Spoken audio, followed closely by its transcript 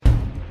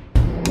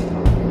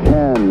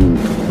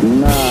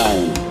10,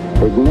 9,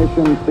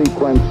 ignition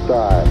sequence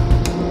start.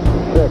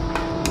 6,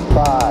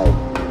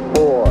 5,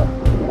 4,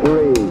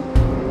 3,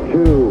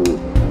 2,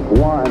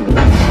 1,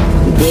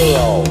 0.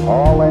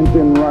 All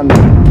engine running.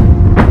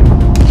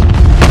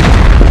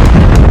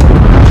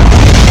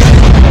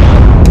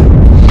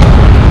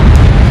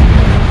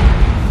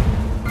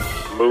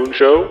 Moon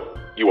Show,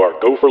 you are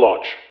go for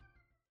launch.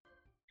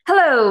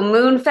 Hello,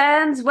 Moon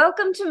fans.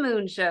 Welcome to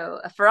Moon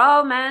Show, a For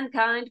All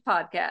Mankind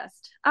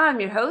podcast.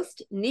 I'm your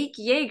host, Nique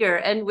Yeager,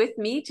 and with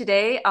me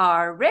today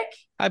are Rick.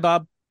 Hi,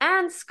 Bob.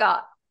 And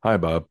Scott. Hi,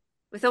 Bob.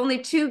 With only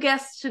two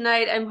guests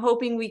tonight, I'm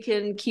hoping we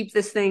can keep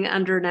this thing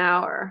under an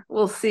hour.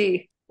 We'll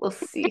see.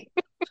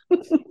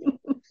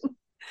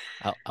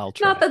 I'll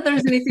try. Not that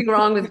there's anything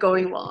wrong with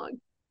going long.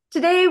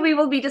 Today, we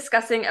will be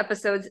discussing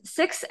episodes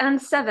 6 and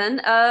 7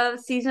 of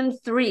season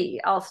 3.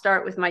 I'll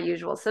start with my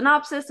usual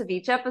synopsis of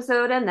each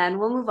episode, and then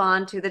we'll move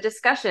on to the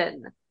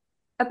discussion.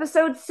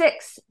 Episode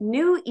 6,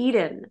 New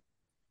Eden.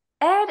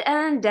 Ed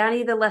and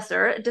Danny the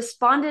Lesser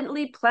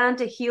despondently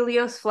plant a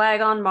Helios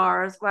flag on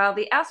Mars while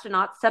the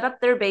astronauts set up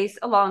their base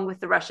along with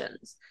the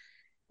Russians.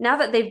 Now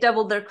that they've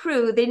doubled their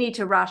crew, they need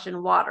to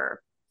ration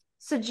water.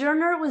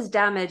 Sojourner was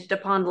damaged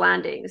upon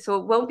landing, so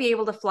it won't be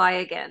able to fly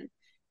again.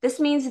 This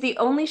means the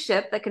only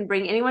ship that can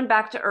bring anyone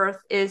back to Earth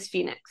is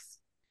Phoenix.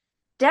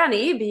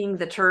 Danny, being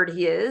the turd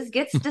he is,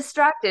 gets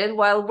distracted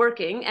while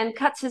working and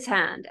cuts his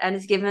hand and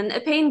is given a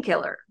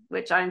painkiller,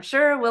 which I'm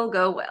sure will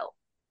go well.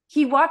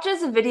 He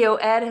watches a video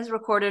Ed has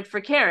recorded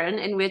for Karen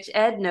in which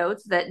Ed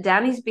notes that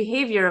Danny's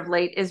behavior of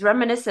late is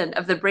reminiscent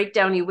of the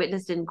breakdown he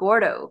witnessed in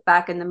Gordo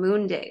back in the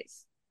Moon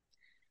days.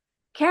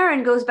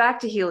 Karen goes back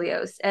to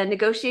Helios and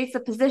negotiates a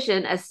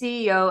position as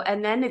CEO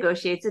and then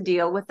negotiates a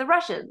deal with the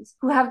Russians,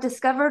 who have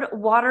discovered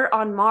water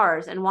on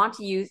Mars and want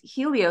to use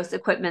Helios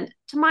equipment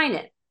to mine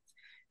it.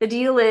 The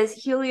deal is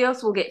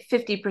Helios will get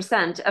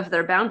 50% of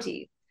their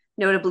bounty.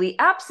 Notably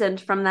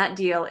absent from that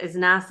deal is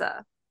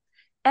NASA.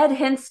 Ed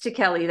hints to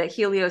Kelly that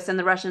Helios and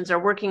the Russians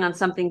are working on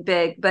something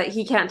big, but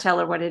he can't tell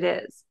her what it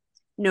is.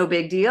 No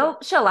big deal.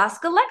 She'll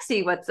ask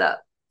Alexei what's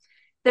up.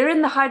 They're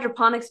in the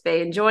hydroponics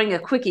bay enjoying a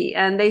quickie,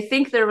 and they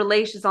think their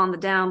relation's on the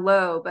down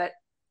low, but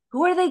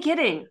who are they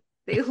kidding?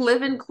 They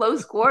live in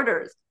close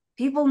quarters.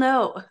 People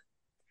know.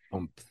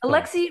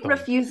 Alexei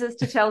refuses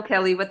to tell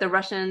Kelly what the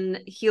Russian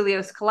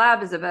Helios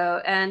collab is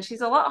about, and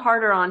she's a lot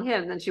harder on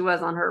him than she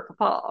was on her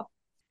papa.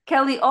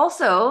 Kelly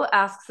also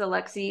asks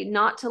Alexei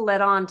not to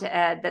let on to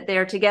Ed that they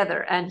are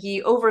together, and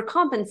he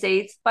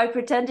overcompensates by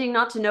pretending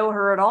not to know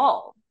her at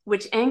all,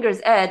 which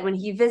angers Ed when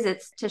he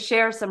visits to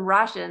share some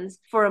rations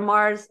for a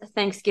Mars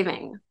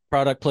Thanksgiving.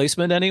 Product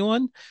placement,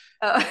 anyone?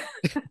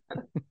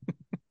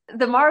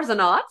 The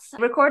Marsonauts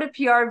record a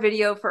PR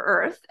video for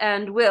Earth,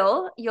 and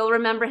Will, you'll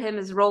remember him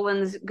as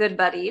Roland's good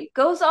buddy,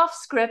 goes off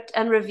script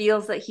and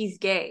reveals that he's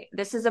gay.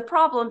 This is a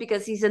problem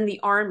because he's in the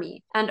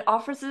army, and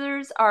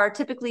officers are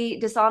typically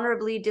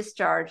dishonorably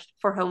discharged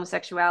for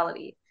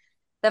homosexuality.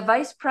 The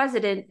vice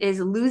president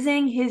is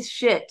losing his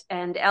shit,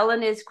 and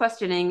Ellen is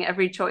questioning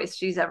every choice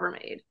she's ever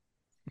made.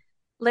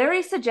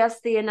 Larry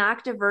suggests they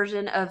enact a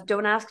version of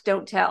Don't Ask,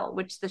 Don't Tell,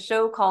 which the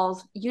show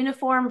calls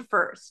Uniform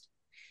First.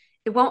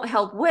 It won't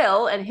help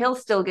Will, and he'll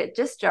still get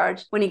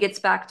discharged when he gets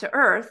back to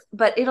Earth,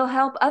 but it'll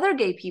help other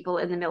gay people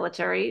in the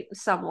military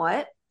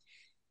somewhat.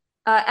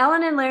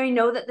 Ellen and Larry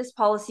know that this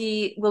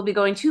policy will be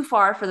going too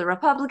far for the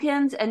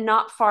Republicans and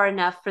not far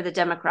enough for the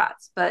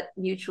Democrats, but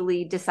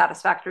mutually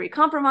dissatisfactory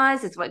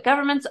compromise is what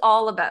government's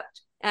all about.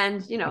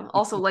 And,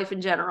 also life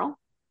in general.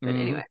 But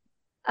anyway.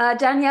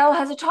 Danielle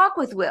has a talk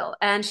with Will,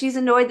 and she's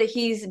annoyed that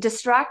he's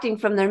distracting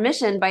from their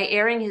mission by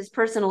airing his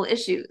personal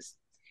issues.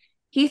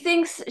 He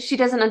thinks she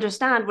doesn't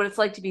understand what it's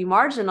like to be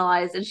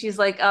marginalized, and she's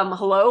like,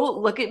 hello,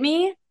 look at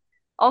me.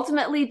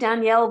 Ultimately,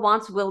 Danielle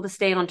wants Will to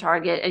stay on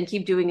target and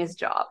keep doing his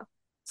job.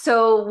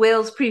 So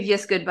Will's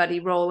previous good buddy,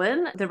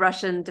 Roland, the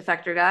Russian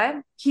defector guy,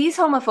 he's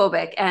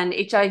homophobic and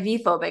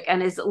HIV-phobic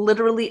and is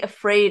literally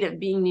afraid of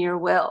being near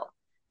Will.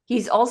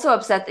 He's also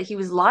upset that he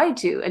was lied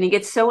to, and he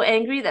gets so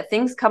angry that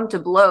things come to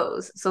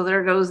blows. So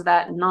there goes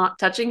that not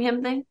touching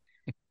him thing.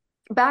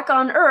 Back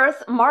on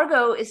Earth,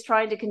 Margot is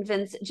trying to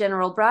convince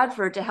General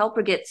Bradford to help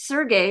her get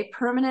Sergei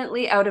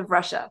permanently out of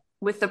Russia,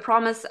 with the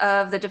promise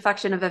of the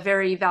defection of a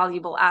very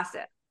valuable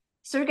asset.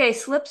 Sergei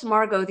slips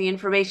Margot the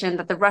information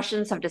that the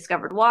Russians have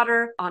discovered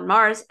water on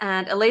Mars,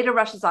 and Aleda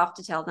rushes off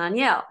to tell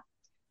Danielle.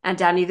 And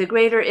Danny the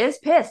Greater is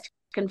pissed,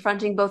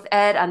 confronting both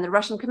Ed and the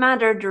Russian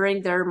commander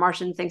during their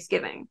Martian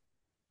Thanksgiving.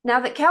 Now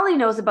that Kelly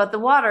knows about the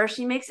water,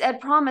 she makes Ed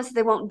promise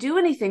they won't do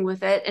anything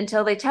with it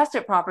until they test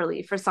it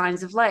properly for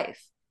signs of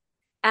life.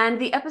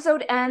 And the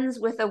episode ends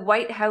with a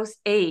White House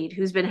aide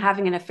who's been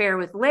having an affair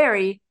with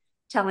Larry,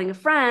 telling a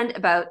friend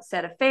about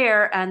said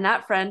affair, and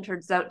that friend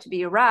turns out to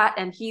be a rat,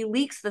 and he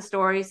leaks the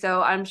story,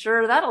 so I'm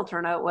sure that'll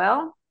turn out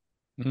well.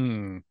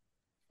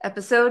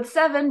 Episode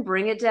 7,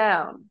 Bring It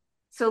Down.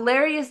 So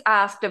Larry is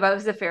asked about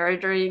his affair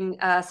during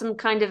some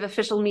kind of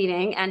official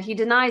meeting, and he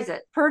denies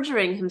it,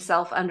 perjuring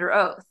himself under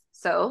oath.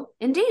 So,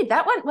 indeed,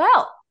 that went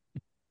well.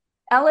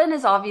 Ellen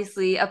is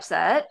obviously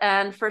upset,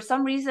 and for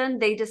some reason,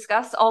 they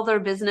discuss all their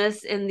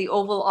business in the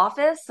Oval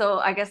Office, so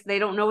I guess they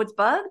don't know it's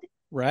bugged.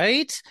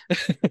 Right?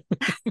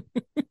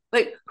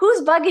 Like,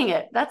 who's bugging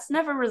it? That's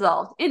never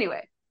resolved.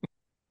 Anyway,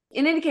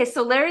 in any case,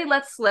 so Larry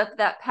lets slip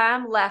that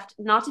Pam left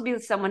not to be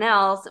with someone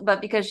else, but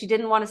because she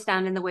didn't want to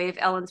stand in the way of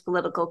Ellen's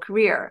political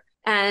career.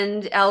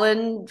 And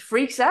Ellen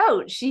freaks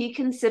out. She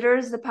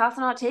considers the path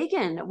not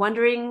taken,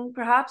 wondering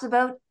perhaps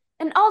about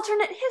an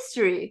alternate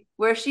history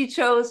where she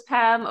chose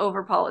Pam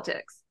over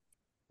politics.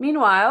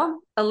 Meanwhile,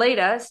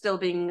 Aleda still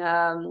being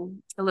a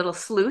little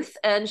sleuth,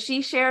 and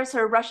she shares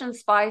her Russian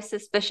spy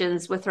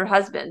suspicions with her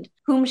husband,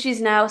 whom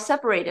she's now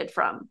separated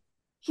from.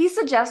 He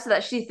suggests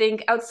that she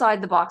think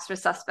outside the box for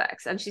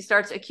suspects, and she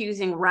starts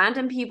accusing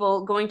random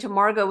people going to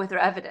Margot with her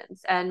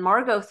evidence, and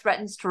Margot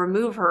threatens to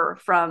remove her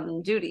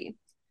from duty.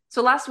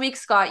 So last week,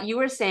 Scott, you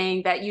were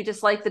saying that you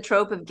dislike the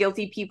trope of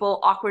guilty people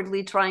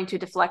awkwardly trying to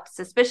deflect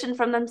suspicion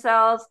from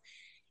themselves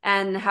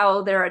and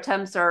how their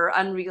attempts are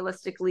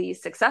unrealistically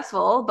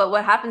successful. But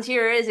what happens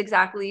here is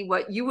exactly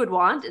what you would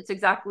want. It's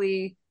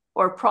exactly,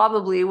 or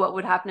probably, what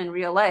would happen in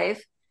real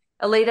life.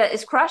 Aleda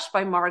is crushed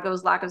by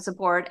Margot's lack of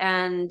support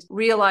and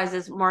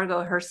realizes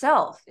Margot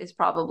herself is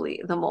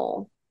probably the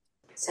mole.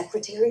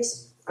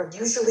 Secretaries are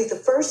usually the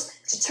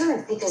first to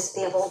turn because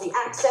they have all the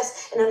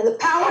access and none of the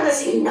power.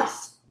 That's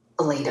enough.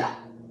 Aleda,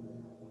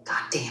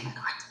 God damn it,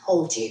 I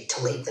told you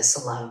to leave this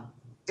alone.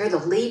 You're the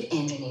lead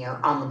engineer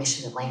on the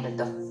mission that landed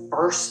the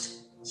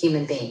first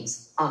human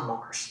beings on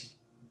Mars.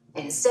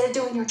 And instead of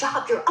doing your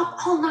job, you're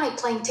up all night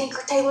playing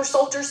Tinker Tailor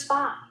Soldier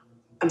Spy.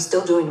 I'm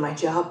still doing my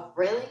job.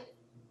 Really?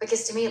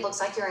 Because to me it looks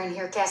like you're in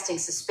here casting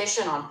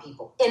suspicion on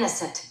people.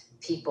 Innocent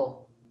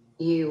people.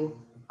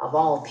 You, of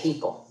all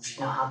people,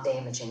 should know how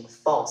damaging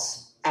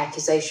false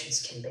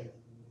accusations can be.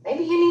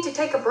 Maybe you need to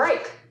take a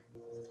break.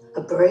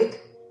 A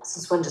break?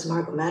 Since when does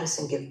Margot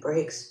Madison give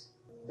breaks?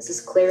 This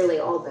has clearly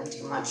all been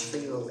too much for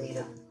you,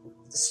 Aleda.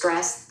 The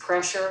stress, the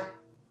pressure.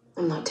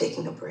 I'm not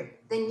taking a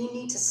break. Then you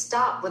need to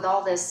stop with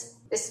all this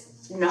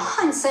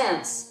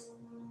nonsense.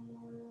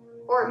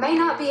 Or it may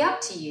not be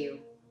up to you.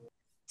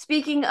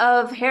 Speaking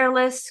of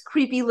hairless,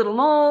 creepy little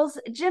moles,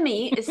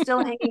 Jimmy is still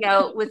hanging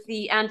out with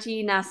the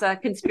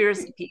anti-NASA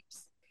conspiracy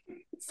peeps.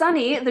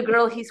 Sunny, the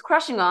girl he's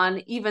crushing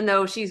on, even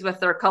though she's with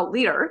their cult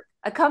leader,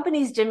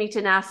 accompanies Jimmy to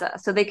NASA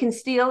so they can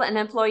steal an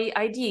employee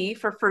ID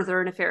for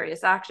further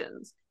nefarious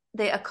actions.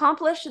 They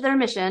accomplish their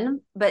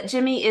mission, but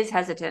Jimmy is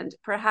hesitant,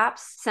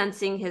 perhaps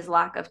sensing his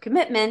lack of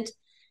commitment.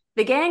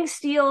 The gang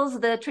steals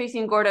the Tracy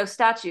and Gordo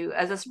statue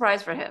as a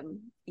surprise for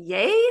him.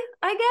 Yay,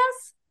 I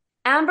guess?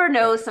 Amber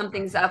knows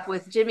something's up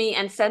with Jimmy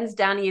and sends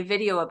Danny a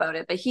video about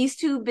it, but he's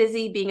too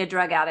busy being a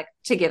drug addict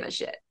to give a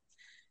shit.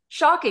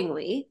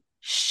 Shockingly,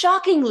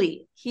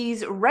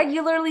 he's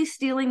regularly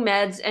stealing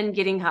meds and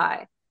getting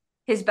high.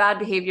 His bad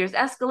behaviors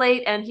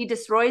escalate, and he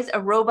destroys a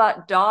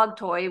robot dog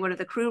toy one of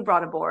the crew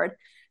brought aboard.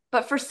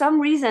 But for some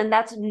reason,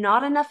 that's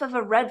not enough of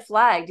a red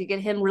flag to get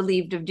him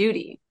relieved of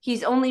duty.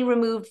 He's only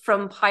removed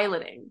from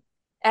piloting.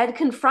 Ed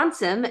confronts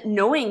him,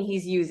 knowing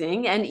he's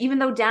using, and even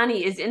though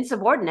Danny is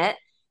insubordinate,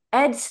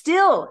 Ed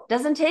still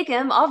doesn't take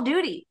him off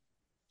duty.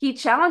 He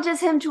challenges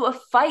him to a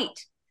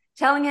fight,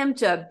 telling him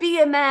to be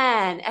a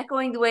man,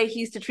 echoing the way he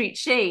used to treat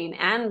Shane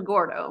and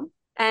Gordo.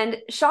 And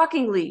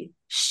shockingly,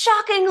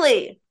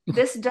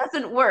 this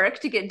doesn't work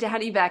to get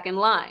Danny back in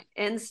line.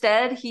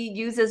 Instead, he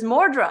uses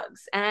more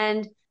drugs,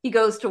 and he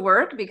goes to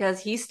work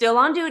because he's still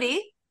on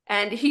duty,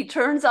 and he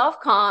turns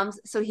off comms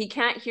so he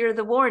can't hear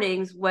the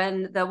warnings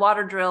when the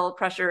water drill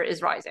pressure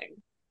is rising.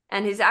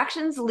 And his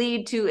actions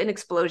lead to an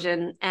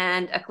explosion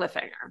and a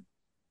cliffhanger.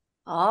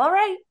 All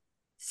right.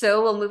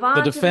 So we'll move on.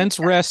 The defense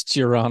rests,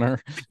 Your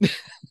Honor.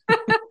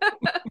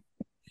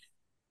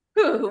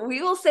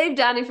 We will save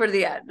Danny for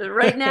the end.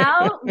 Right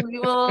now, we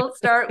will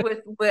start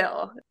with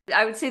Will.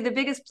 I would say the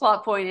biggest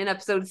plot point in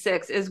episode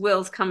 6 is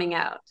Will's coming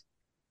out.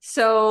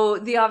 So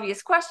the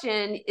obvious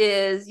question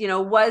is,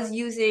 was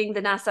using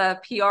the NASA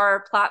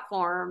PR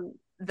platform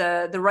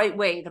the right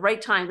way, the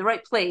right time, the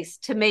right place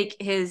to make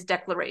his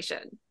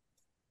declaration?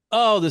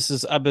 Oh,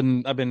 I've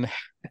been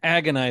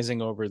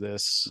agonizing over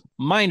this.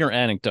 Minor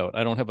anecdote.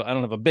 I don't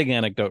have a big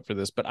anecdote for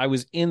this, but I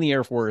was in the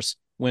Air Force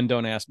when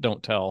Don't Ask,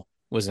 Don't Tell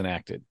was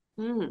enacted.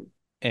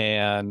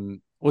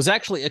 And was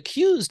actually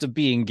accused of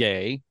being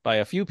gay by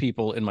a few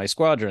people in my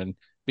squadron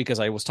because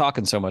I was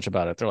talking so much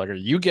about it. They're like, "Are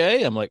you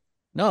gay?" I'm like,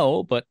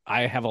 "No, but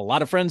I have a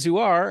lot of friends who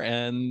are,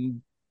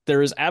 and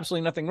there is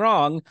absolutely nothing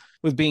wrong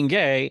with being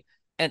gay."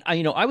 And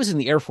I was in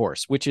the Air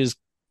Force, which is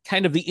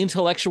kind of the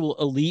intellectual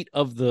elite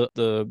of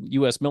the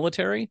U.S.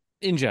 military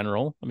in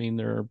general. I mean,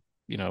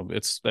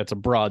 that's a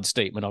broad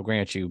statement, I'll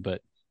grant you,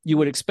 but you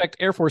would expect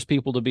Air Force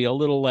people to be a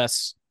little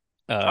less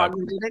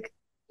Cognitive.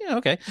 Yeah,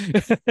 okay.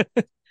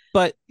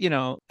 But,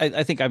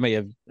 I think I may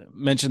have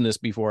mentioned this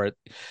before.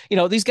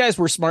 These guys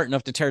were smart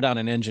enough to tear down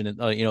an engine,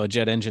 a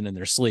jet engine in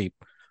their sleep.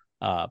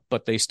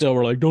 But they still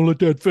were like, "Don't let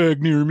that fag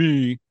near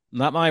me."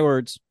 Not my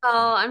words.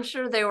 Oh, I'm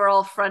sure they were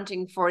all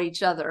fronting for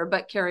each other,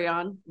 but carry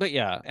on. But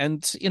yeah,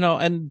 and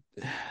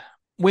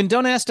when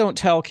Don't Ask, Don't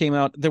Tell came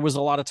out, there was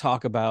a lot of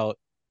talk about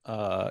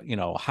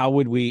How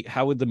would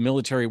the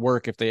military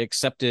work if they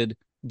accepted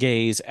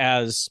gays,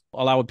 as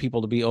allowed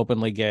people to be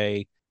openly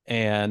gay,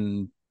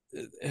 and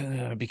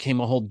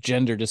became a whole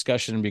gender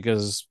discussion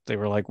because they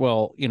were like,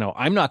 well,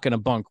 I'm not going to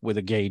bunk with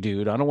a gay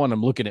dude. I don't want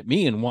him looking at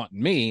me and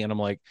wanting me. And I'm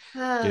like,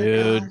 Oh,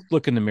 dude, God.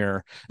 look in the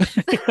mirror.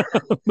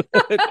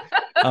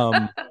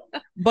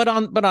 but,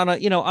 on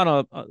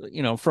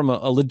a, from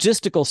a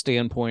logistical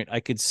standpoint,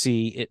 I could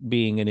see it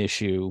being an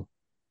issue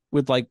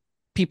with like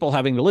people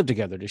having to live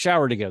together, to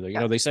shower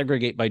together. They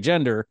segregate by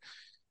gender.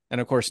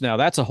 And of course, now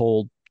that's a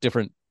whole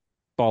different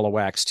ball of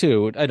wax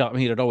too. I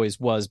mean, it always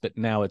was, but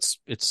now it's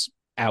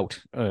out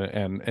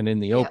and in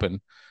the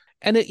open.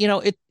 And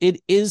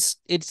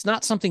it's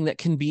not something that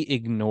can be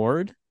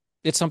ignored.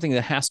 It's something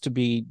that has to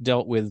be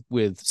dealt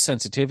with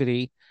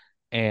sensitivity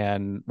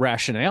and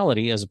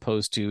rationality, as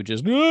opposed to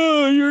just,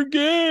 oh, you're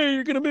gay,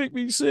 you're gonna make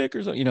me sick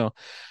or something.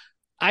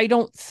 I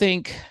don't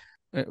think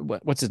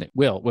what's his name?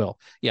 Will.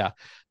 Yeah.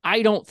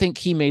 I don't think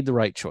he made the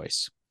right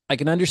choice. I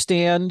can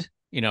understand,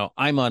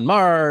 I'm on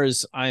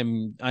Mars,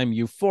 I'm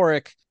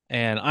euphoric,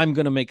 and I'm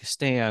going to make a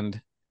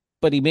stand,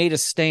 but he made a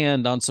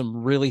stand on some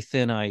really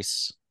thin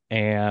ice.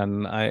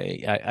 And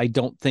I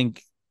don't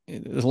think,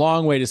 it's a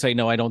long way to say,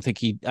 no, I don't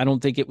think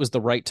it was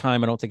the right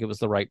time. I don't think it was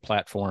the right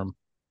platform.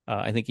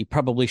 I think he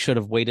probably should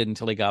have waited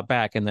until he got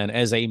back. And then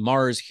as a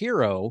Mars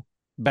hero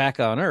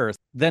back on Earth,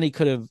 then he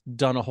could have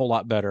done a whole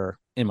lot better,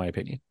 in my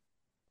opinion.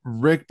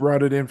 Rick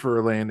brought it in for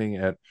a landing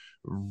at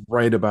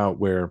right about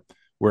where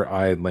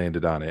I had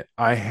landed on it.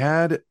 I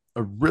had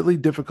a really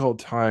difficult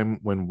time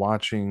when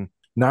watching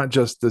not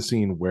just the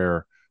scene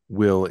where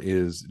Will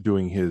is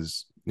doing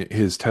his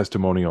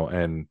testimonial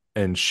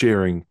and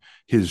sharing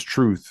his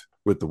truth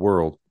with the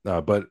world,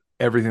 but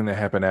everything that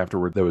happened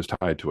afterward that was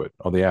tied to it,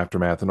 all the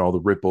aftermath and all the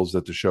ripples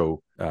that the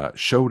show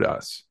showed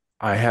us.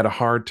 I had a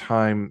hard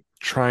time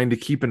trying to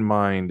keep in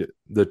mind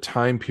the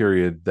time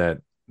period that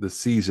the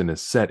season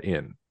is set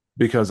in,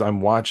 because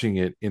I'm watching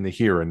it in the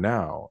here and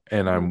now,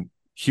 and I'm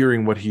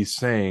hearing what he's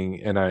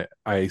saying, and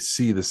I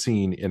see the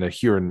scene in a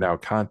here and now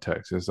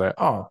context. It's like,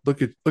 oh,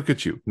 look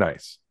at you,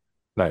 nice,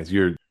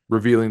 you're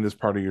revealing this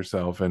part of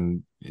yourself,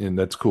 and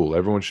that's cool.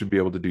 Everyone should be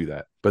able to do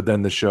that. But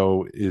then the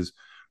show is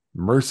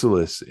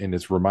merciless in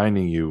its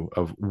reminding you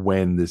of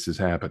when this is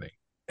happening,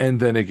 and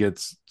then it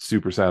gets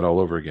super sad all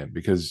over again,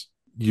 because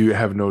you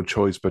have no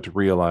choice but to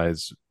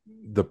realize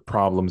the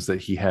problems that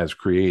he has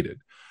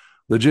created.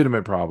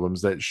 Legitimate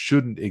problems that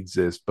shouldn't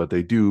exist, but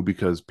they do,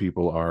 because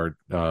people are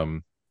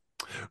the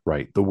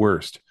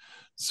worst.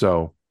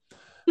 So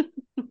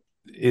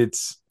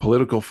it's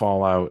political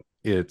fallout,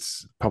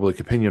 it's public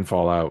opinion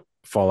fallout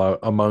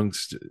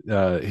amongst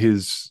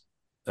his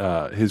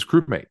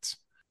crewmates,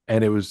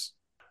 and it was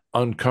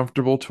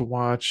uncomfortable to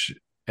watch,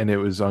 and it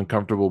was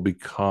uncomfortable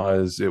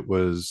because it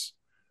was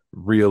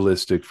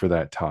realistic for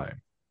that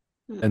time.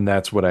 And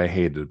that's what I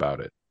hated about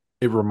it.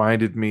 It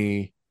reminded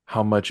me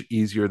how much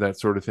easier that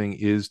sort of thing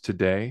is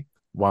today,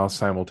 while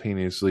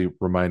simultaneously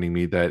reminding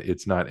me that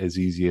it's not as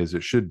easy as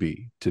it should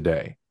be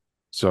today.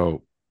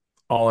 So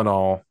all in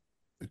all,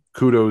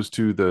 kudos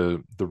to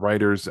the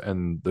writers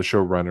and the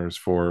showrunners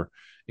for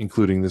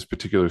including this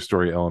particular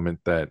story element,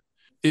 that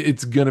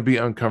it's going to be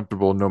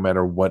uncomfortable no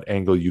matter what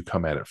angle you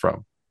come at it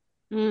from.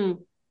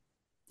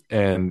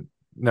 And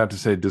not to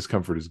say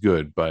discomfort is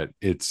good, but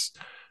it's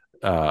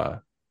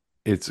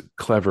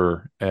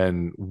clever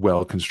and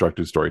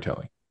well-constructed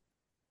storytelling.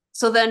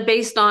 So then,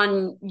 based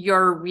on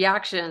your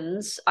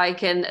reactions, I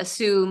can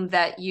assume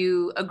that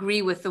you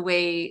agree with the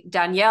way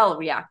Danielle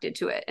reacted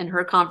to it in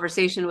her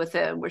conversation with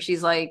him, where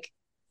she's like,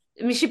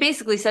 I mean, she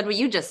basically said what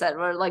you just said,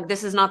 where like,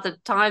 this is not the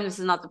time, this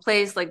is not the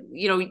place. Like,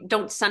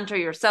 don't center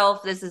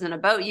yourself. This isn't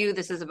about you.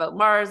 This is about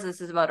Mars.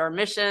 This is about our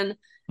mission.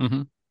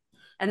 Mm-hmm.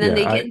 And then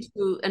they get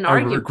into an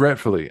argument.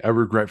 I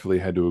regretfully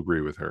had to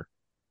agree with her,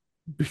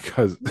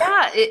 because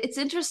it's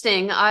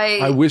interesting.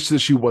 I wish that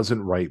she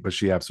wasn't right, but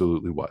she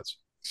absolutely was.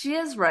 She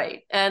is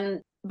right. And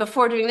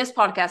before doing this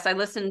podcast, I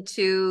listened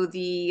to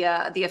the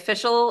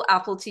official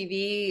Apple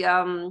TV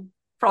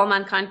For All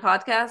Mankind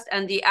podcast,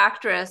 and the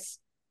actress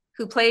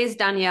who plays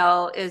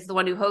Danielle is the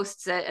one who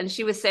hosts it. And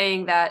she was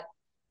saying that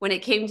when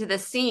it came to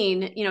this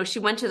scene, she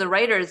went to the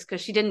writers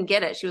because she didn't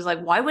get it. She was like,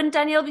 why wouldn't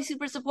Danielle be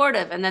super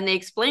supportive? And then they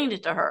explained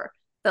it to her,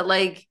 that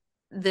like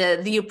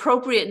the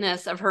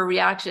appropriateness of her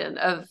reaction,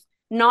 of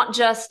not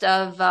just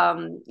of,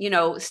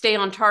 stay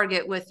on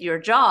target with your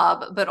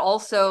job, but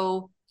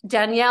also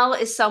Danielle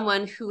is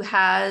someone who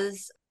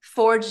has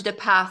forged a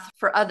path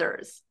for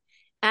others.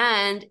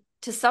 And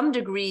to some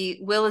degree,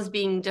 Will is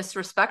being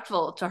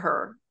disrespectful to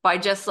her by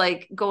just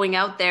like going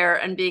out there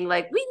and being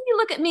like,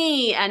 look at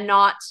me, and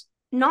not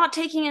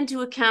taking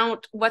into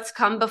account what's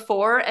come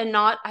before, and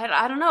not,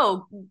 I don't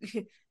know,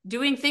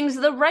 doing things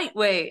the right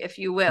way, if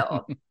you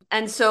will.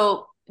 And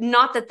so,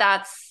 not that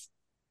that's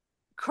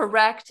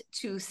correct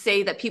to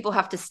say that people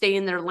have to stay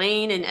in their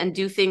lane and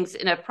do things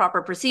in a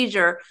proper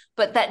procedure,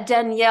 but that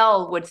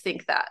Danielle would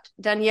think that.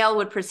 Danielle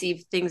would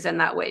perceive things in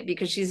that way,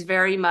 because she's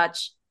very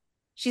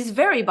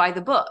by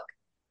the book.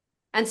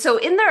 And so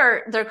in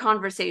their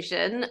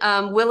conversation,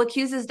 Will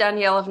accuses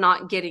Danielle of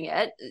not getting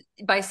it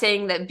by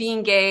saying that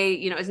being gay,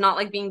 is not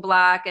like being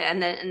black.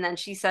 And then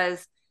she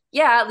says,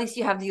 yeah, at least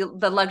you have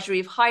the luxury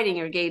of hiding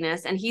your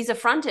gayness. And he's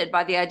affronted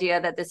by the idea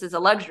that this is a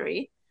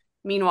luxury.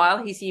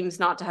 Meanwhile, he seems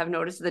not to have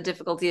noticed the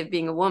difficulty of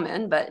being a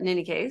woman, but in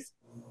any case.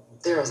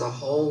 There is a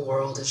whole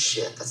world of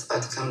shit that's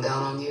about to come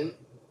down on you,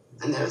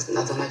 and there's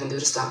nothing I can do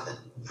to stop it.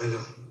 I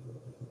know.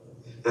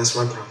 That's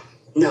my problem.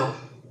 No,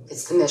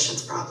 it's the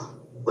mission's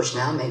problem, which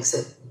now makes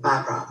it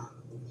my problem.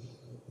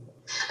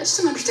 I just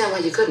don't understand why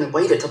you couldn't have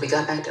waited till we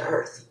got back to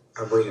Earth.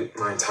 I waited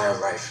my entire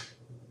life.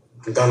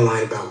 I'm done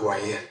lying about who I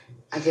am.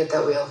 I get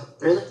that, Will.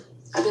 Really?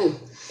 I do.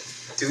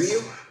 Do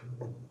you?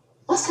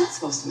 What's that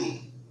supposed to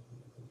mean?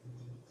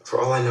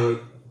 For all I know,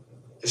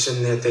 you're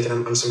sitting there thinking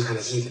I'm some kind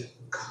of heathen.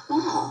 Come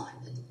on.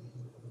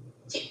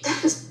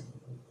 That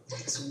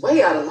is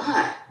way out of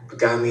line. But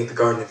God made the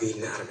Garden of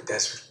Eden out of a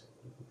desert,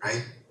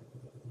 right?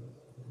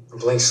 A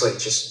blank slate,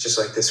 just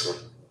like this one.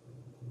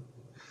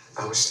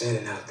 I was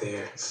standing out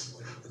there,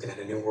 looking at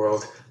a new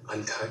world,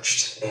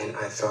 untouched, and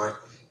I thought,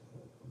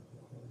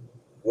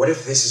 what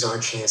if this is our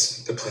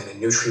chance to plant a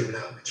new tree of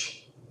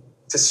knowledge?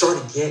 To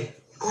start again.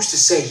 Who's to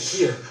say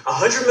here,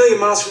 100 million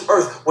miles from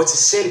Earth, what's a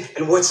sin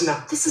and what's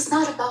not? This is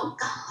not about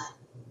God.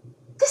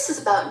 This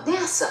is about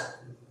NASA.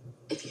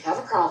 If you have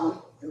a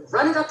problem, you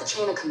run it up the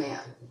chain of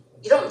command.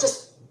 You don't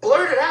just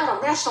blurt it out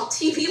on national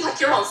TV like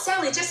you're on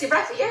Sally Jesse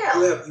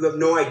Raphael. You have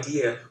no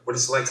idea what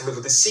it's like to live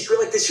with a secret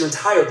like this your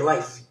entire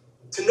life.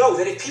 To know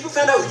that if people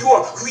found out who you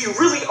are, who you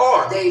really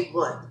are... They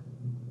would.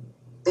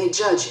 They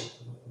judge you.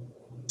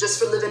 Just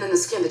for living in the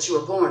skin that you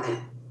were born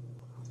in.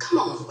 Come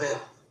on, Will.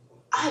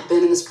 I've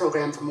been in this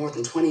program for more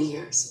than 20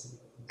 years.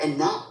 And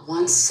not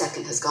 1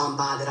 second has gone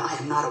by that I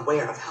am not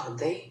aware of how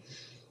they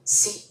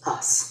see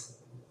us.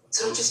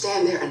 So don't you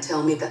stand there and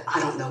tell me that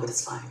I don't know what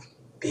it's like.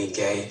 Being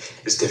gay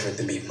is different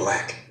than being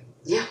black.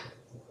 Yeah,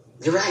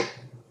 you're right.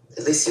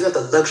 At least you have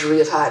the luxury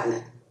of hiding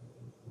it.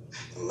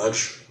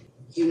 Luxury?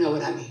 You know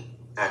what I mean.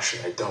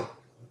 Actually, I don't.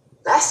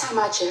 Last time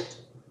I checked,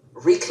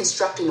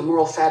 reconstructing the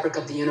moral fabric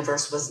of the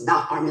universe was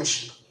not our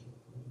mission.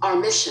 Our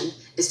mission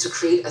is to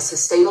create a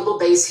sustainable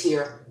base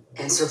here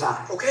and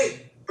survive.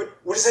 Okay, but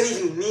what does that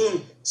even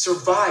mean,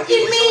 survive?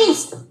 It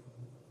means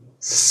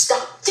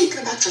stop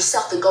thinking about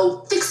yourself and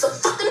go fix some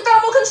fucking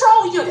thermal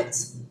control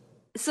units.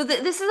 So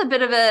this is a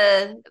bit of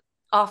a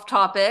off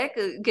topic,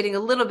 getting a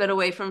little bit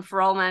away from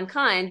For All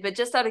Mankind, but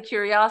just out of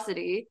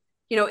curiosity,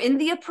 in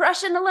the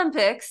oppression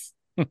Olympics,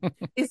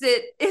 is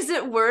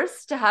it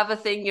worse to have a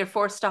thing you're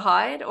forced to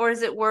hide, or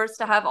is it worse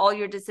to have all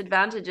your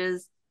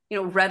disadvantages,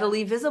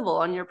 readily visible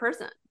on your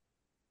person?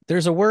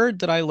 There's a word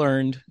that I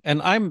learned,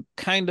 and I'm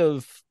kind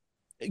of,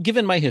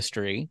 given my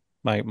history,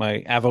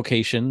 my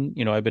avocation,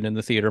 I've been in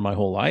the theater my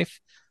whole life.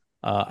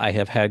 I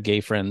have had gay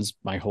friends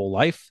my whole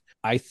life.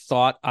 I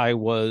thought I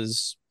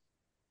was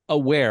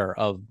aware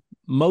of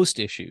most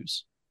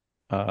issues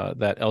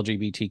that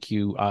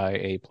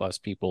LGBTQIA plus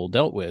people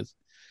dealt with.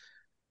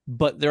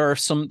 But there are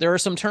some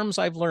terms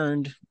I've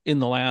learned in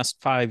the last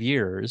 5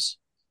 years,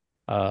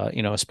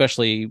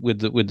 especially with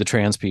the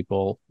trans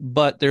people.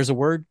 But there's a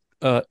word,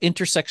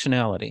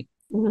 intersectionality,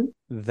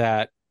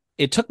 that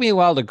it took me a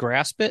while to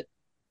grasp it.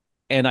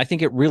 And I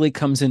think it really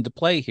comes into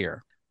play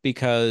here,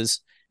 because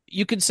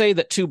you could say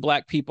that two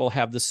black people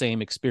have the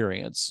same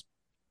experience,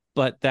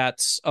 but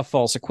that's a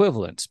false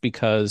equivalence,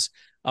 because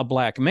a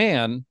black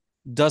man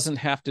doesn't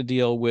have to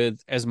deal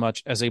with as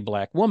much as a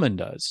black woman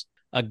does.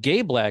 A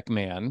gay black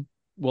man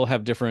will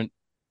have different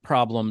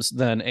problems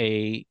than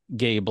a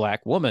gay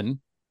black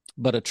woman,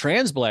 but a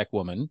trans black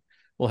woman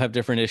will have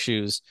different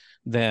issues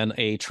than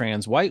a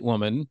trans white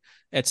woman,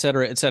 et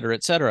cetera, et cetera,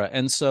 et cetera.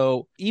 And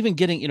so even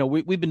getting,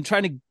 we've been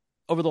trying to,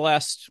 over the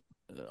last,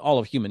 all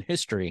of human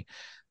history,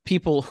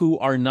 people who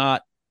are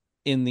not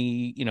in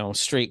the,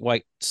 straight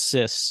white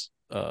cis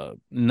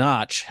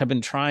notch have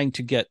been trying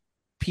to get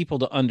people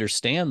to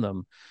understand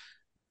them.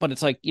 But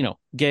it's like,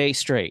 gay,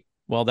 straight.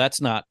 Well,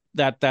 that's not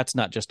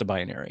just a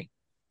binary.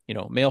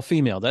 Male,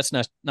 female, that's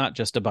not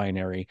just a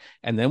binary.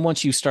 And then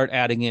once you start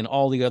adding in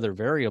all the other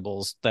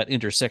variables that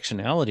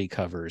intersectionality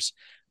covers,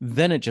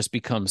 then it just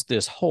becomes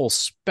this whole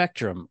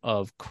spectrum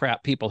of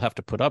crap people have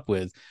to put up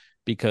with,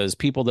 because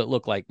people that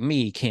look like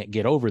me can't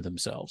get over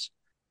themselves.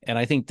 And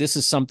I think this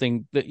is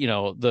something that,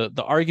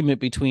 the argument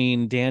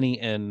between Danny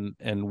and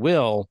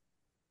Will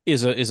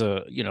is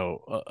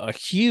a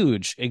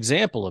huge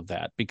example of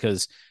that,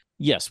 because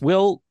yes,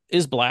 Will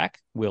is black,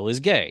 Will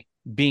is gay.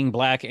 Being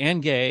black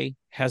and gay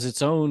has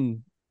its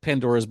own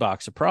Pandora's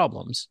box of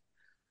problems,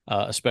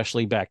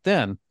 especially back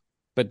then.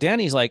 But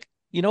Danny's like,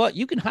 you know what?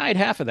 You can hide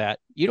half of that.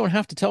 You don't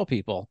have to tell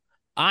people.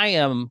 I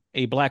am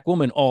a black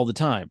woman all the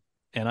time,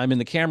 and I'm in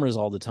the cameras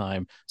all the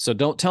time. So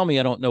don't tell me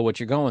I don't know what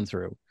you're going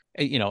through.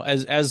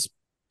 As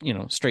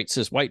straight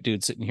cis white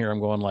dude sitting here, I'm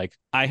going like,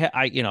 I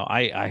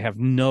have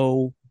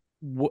no,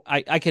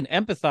 I can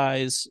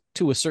empathize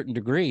to a certain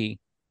degree,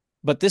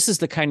 but this is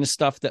the kind of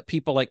stuff that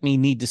people like me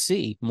need to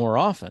see more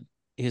often.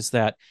 is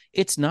that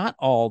it's not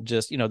all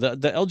just, the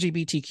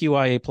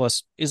LGBTQIA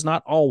plus is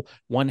not all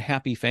one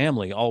happy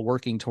family, all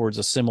working towards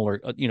a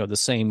similar, the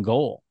same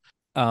goal.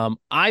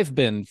 I've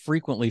been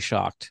frequently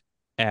shocked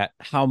at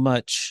how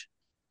much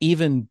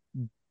even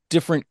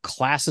different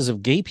classes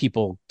of gay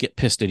people get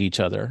pissed at each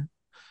other.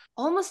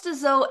 Almost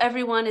as though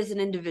everyone is an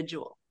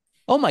individual.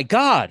 Oh my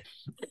God.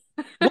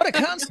 What a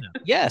concept.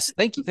 Yes.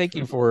 Thank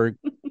you for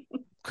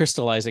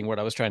crystallizing what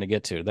I was trying to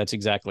get to. That's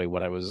exactly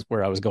where I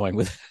was going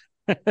with.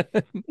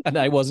 And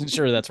I wasn't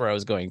sure that's where I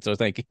was going. So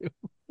thank you.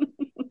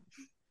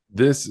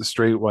 This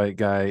straight white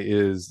guy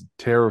is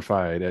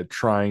terrified at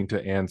trying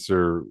to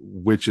answer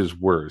which is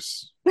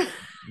worse,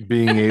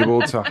 being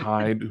able to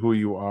hide who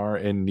you are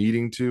and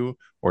needing to,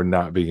 or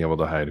not being able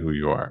to hide who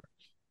you are.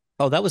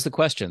 Oh, that was the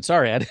question.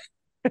 Sorry, Ed.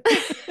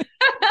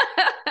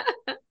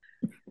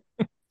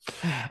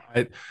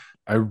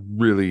 I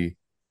really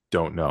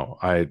don't know.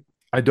 I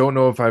don't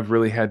know if I've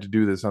really had to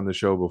do this on the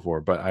show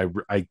before, but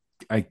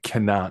I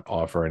cannot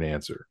offer an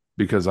answer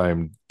because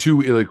I'm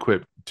too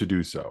ill-equipped to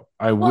do so.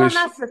 Well, and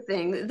that's the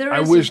thing.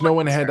 I wish no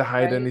one had to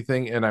hide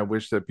anything, and I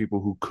wish that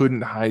people who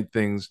couldn't hide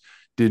things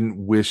didn't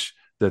wish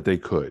that they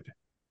could.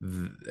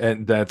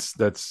 And that's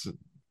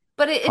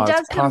but it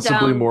does come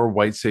possibly down more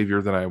white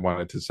savior than I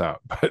wanted to sound.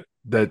 But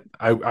that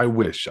I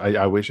wish.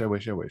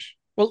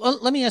 Well,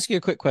 let me ask you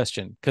a quick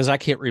question because I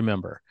can't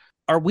remember.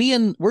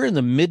 We're in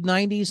the mid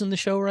 90s in the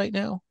show right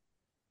now?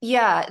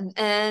 Yeah,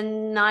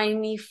 and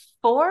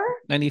 94?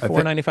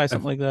 94, 95,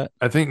 something like that.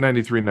 I think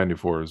 93,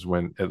 94 is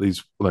when, at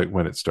least like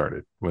when it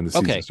started, when the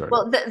season started.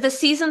 Well, the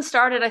season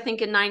started, I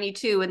think, in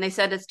 92, and they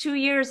said it's 2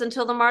 years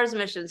until the Mars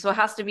mission, so it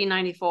has to be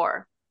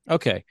 94.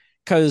 Okay,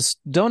 because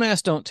Don't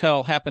Ask, Don't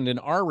Tell happened in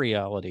our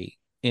reality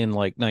in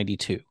like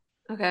 92.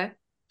 Okay.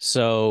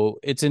 So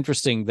it's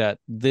interesting that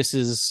this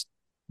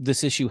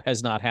issue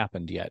has not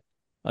happened yet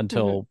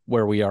until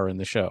where we are in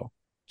the show.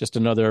 Just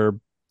another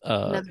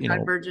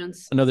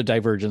divergence. Another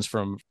divergence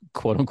from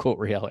quote unquote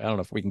reality. I don't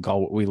know if we can call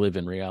what we live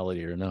in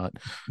reality or not.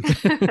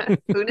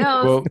 Who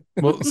knows?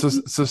 Well,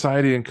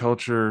 society and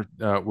culture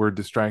were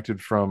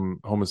distracted from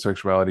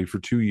homosexuality for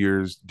 2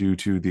 years due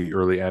to the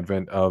early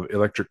advent of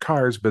electric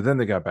cars, but then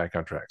they got back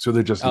on track. So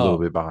they're just a little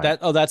bit behind.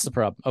 That's the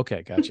problem.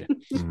 Okay, gotcha.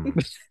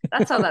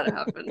 That's how that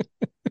happened.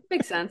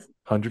 Makes sense.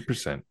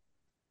 100%.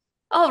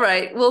 All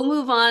right, we'll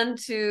move on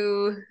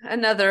to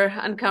another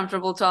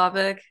uncomfortable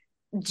topic.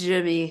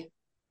 Jimmy.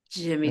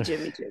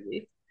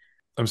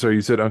 I'm sorry,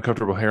 you said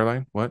uncomfortable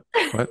hairline? What?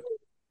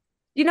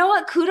 You know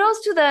what?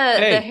 Kudos to the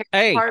hair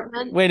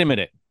department. Wait a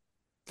minute.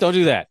 Don't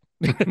do that.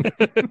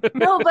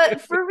 No,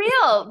 but for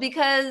real,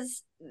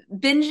 because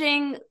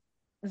binging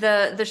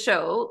the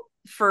show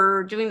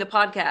for doing the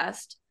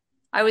podcast,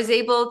 I was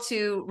able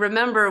to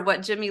remember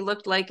what Jimmy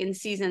looked like in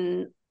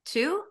season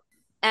 2,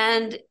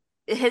 and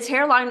his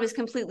hairline was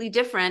completely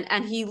different,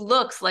 and he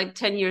looks like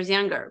 10 years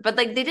younger. But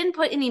like, they didn't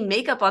put any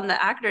makeup on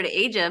the actor to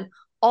age him.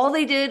 All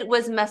they did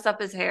was mess up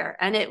his hair,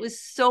 and it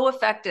was so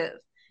effective.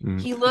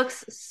 He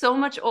looks so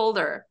much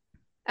older.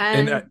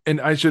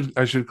 And I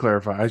should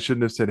clarify. I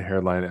shouldn't have said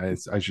hairline.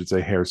 I should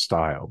say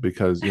hairstyle,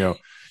 because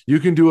you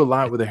can do a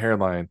lot with a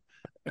hairline.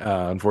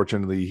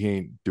 Unfortunately, he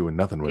ain't doing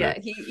nothing with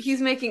it. Yeah,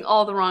 he's making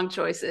all the wrong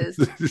choices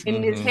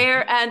in his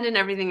hair and in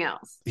everything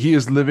else. He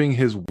is living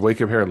his wake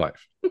of hair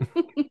life.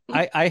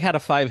 I had a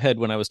 5 head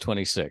when I was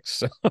 26.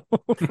 So.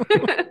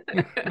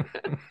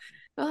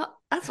 Well,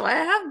 that's why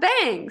I have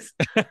bangs.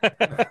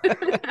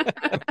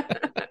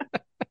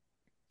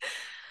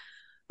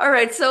 All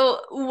right, so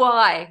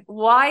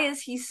why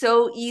is he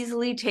so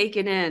easily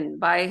taken in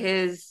by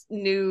his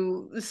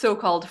new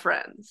so-called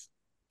friends?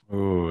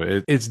 Oh,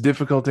 it's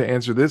difficult to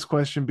answer this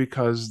question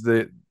because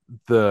the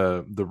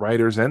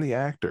writers and the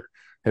actor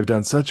have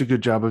done such a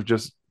good job of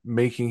just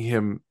making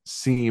him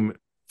seem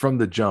from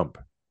the jump.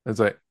 It's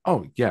like,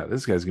 oh yeah,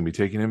 this guy's gonna be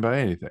taken in by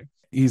anything.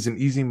 He's an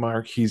easy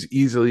mark. He's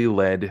easily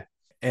led.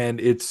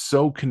 And it's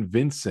so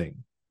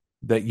convincing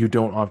that you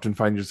don't often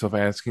find yourself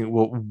asking,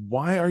 well,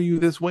 why are you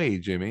this way,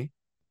 Jimmy?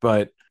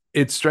 But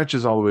it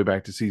stretches all the way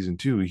back to season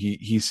 2.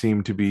 He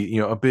seemed to be,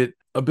 a bit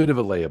of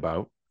a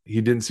layabout.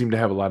 He didn't seem to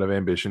have a lot of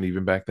ambition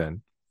even back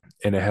then,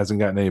 and it hasn't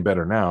gotten any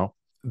better now.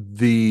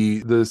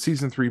 The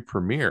season 3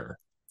 premiere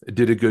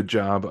did a good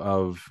job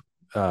of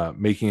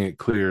making it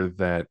clear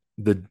that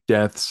the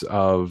deaths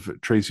of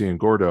Tracy and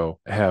Gordo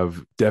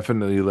have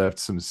definitely left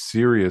some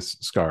serious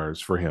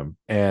scars for him,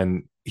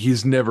 and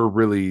he's never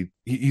really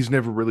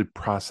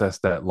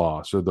processed that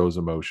loss or those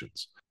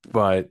emotions.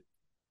 But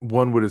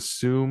one would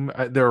assume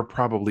there are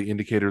probably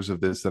indicators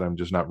of this that I'm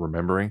just not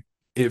remembering.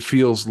 It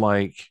feels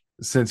like,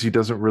 since he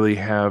doesn't really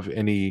have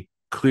any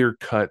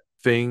clear-cut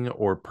thing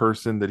or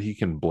person that he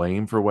can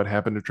blame for what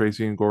happened to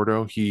Tracy and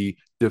Gordo, he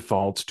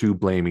defaults to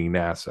blaming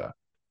NASA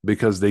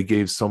because they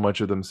gave so much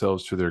of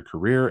themselves to their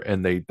career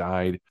and they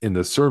died in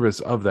the service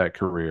of that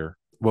career.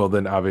 Well,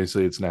 then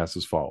obviously it's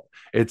NASA's fault.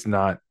 It's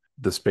not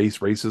the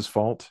space race's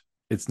fault.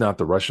 It's not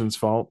the Russians'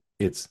 fault.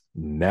 It's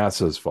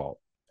NASA's fault.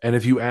 And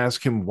if you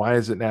ask him, why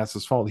is it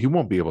NASA's fault? He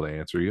won't be able to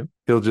answer you.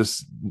 He'll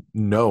just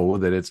know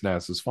that it's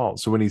NASA's fault.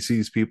 So when he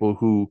sees people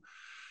who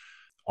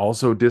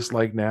also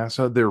dislike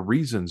NASA, their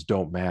reasons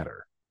don't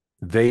matter.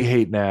 They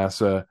hate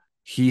NASA.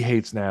 He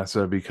hates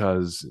NASA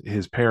because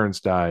his parents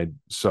died.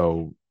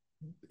 So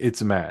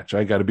it's a match.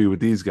 I got to be with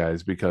these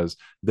guys because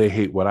they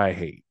hate what I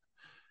hate.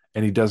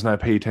 And he does not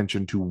pay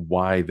attention to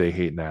why they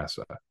hate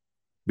NASA,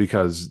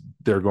 because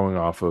they're going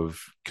off of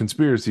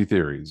conspiracy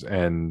theories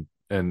and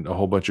a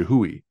whole bunch of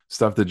hooey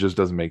stuff that just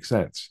doesn't make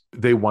sense.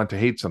 They want to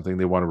hate something,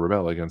 they want to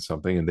rebel against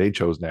something, and they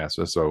chose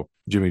NASA. So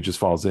Jimmy just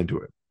falls into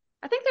it.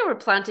 I think they were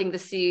planting the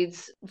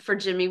seeds for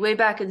Jimmy way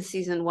back in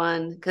season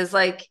 1, because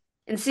like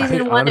in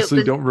season 1,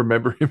 honestly don't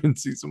remember him in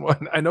season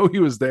 1. I know he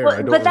was there.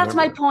 Well, but that's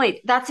my point.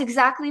 That's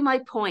exactly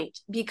my point,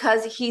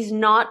 because he's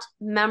not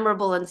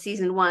memorable in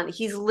season 1.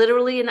 He's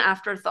literally an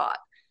afterthought.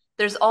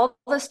 There's all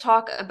this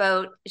talk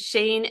about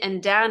Shane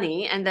and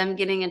Danny and them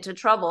getting into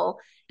trouble.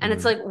 And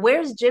it's like,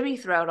 where's Jimmy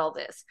throughout all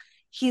this?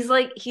 He's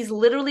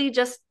literally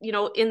just,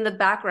 in the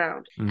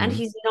background, and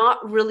he's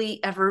not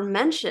really ever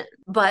mentioned,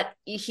 but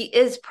he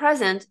is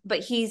present, but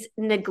he's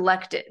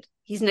neglected.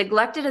 He's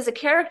neglected as a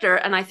character.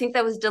 And I think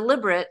that was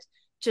deliberate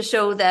to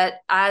show that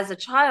as a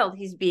child,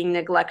 he's being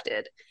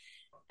neglected.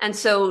 And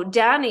so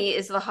Danny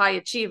is the high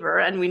achiever,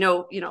 and we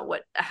know,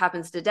 what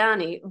happens to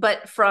Danny.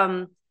 But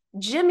from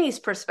Jimmy's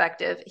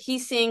perspective,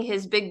 he's seeing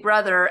his big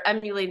brother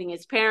emulating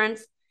his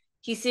parents.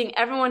 He's seeing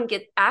everyone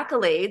get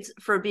accolades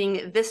for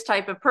being this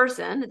type of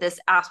person, this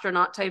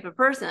astronaut type of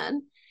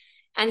person,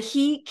 and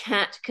he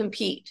can't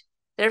compete.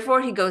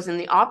 Therefore, he goes in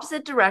the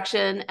opposite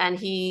direction, and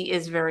he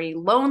is very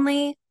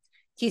lonely.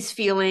 He's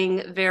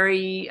feeling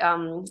very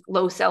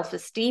low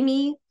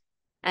self-esteem,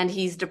 and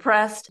he's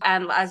depressed.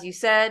 And as you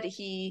said,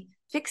 he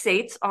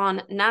fixates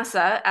on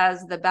NASA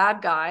as the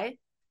bad guy.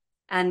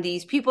 And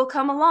these people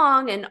come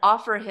along and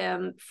offer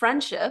him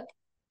friendship.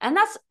 And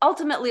that's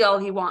ultimately all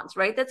he wants,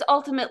 right? That's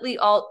ultimately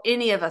all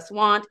any of us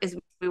want, is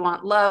we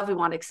want love, we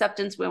want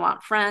acceptance, we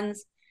want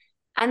friends.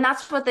 And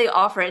that's what they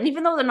offer. And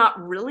even though they're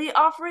not really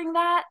offering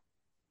that,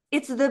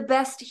 it's the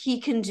best he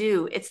can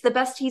do. It's the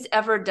best he's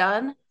ever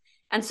done.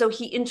 And so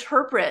he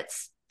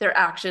interprets their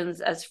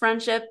actions as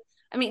friendship.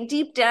 I mean,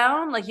 deep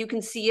down, like you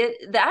can see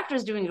it. The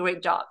actor's doing a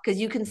great job, because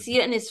you can see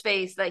it in his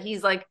face that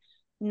he's like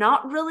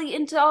not really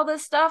into all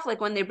this stuff. Like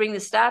when they bring the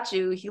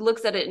statue, he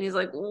looks at it and he's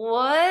like,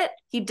 what?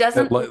 He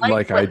doesn't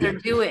like what they're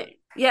doing.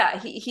 Yeah,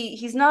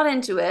 he's not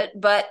into it,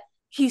 but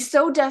he's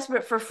so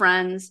desperate for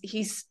friends.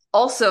 He's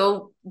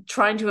also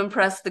trying to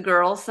impress the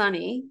girl,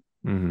 Sunny.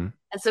 And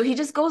so he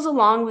just goes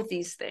along with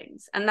these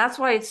things. And that's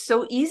why it's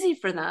so easy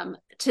for them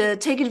to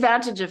take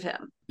advantage of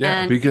him.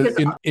 Yeah, because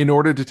in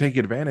order to take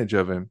advantage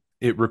of him,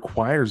 it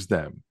requires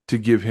them to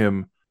give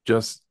him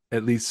just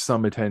at least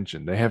some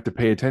attention. They have to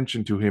pay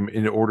attention to him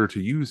in order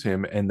to use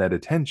him. And that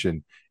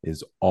attention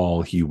is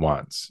all he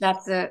wants.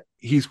 That's it.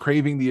 He's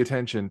craving the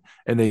attention,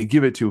 and they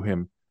give it to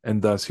him.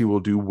 And thus he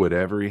will do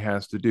whatever he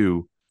has to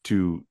do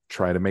to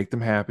try to make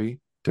them happy,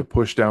 to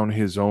push down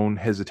his own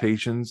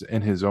hesitations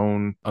and his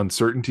own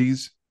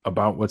uncertainties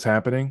about what's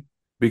happening,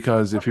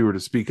 because if he were to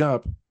speak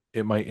up,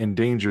 it might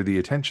endanger the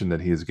attention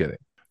that he is getting.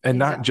 And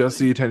not just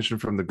the attention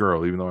from the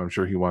girl, even though I'm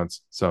sure he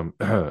wants some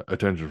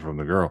attention from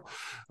the girl.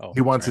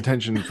 He wants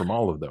attention from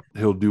all of them.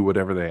 He'll do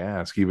whatever they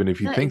ask, even if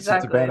he thinks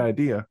it's a bad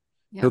idea.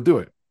 He'll do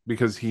it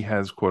because he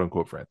has quote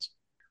unquote friends.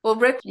 Well,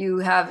 Rick, you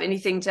have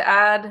anything to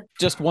add?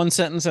 Just one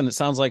sentence, and it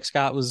sounds like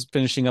Scott was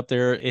finishing up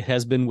there. It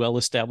has been well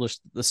established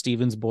the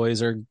Stevens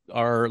boys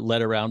are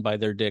led around by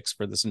their dicks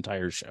for this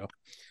entire show.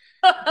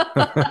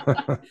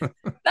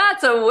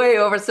 That's a way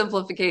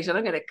oversimplification.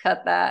 I'm going to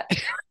cut that.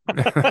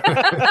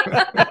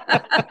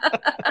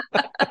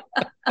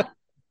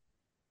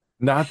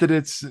 Not that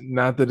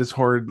it's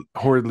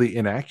horridly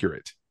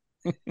inaccurate,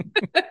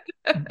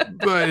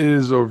 but it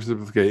is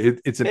oversimplified.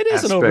 It is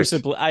an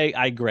oversimplification.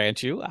 I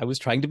grant you. I was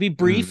trying to be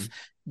brief.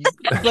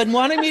 You've been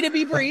wanting me to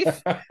be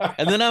brief,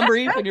 and then I'm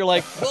brief, and you're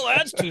like, well,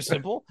 that's too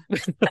simple.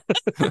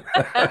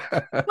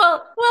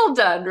 well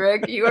done,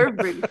 Rick. You were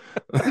brief.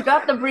 You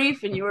got the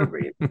brief, and you were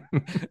brief.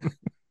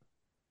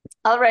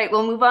 All right,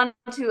 we'll move on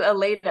to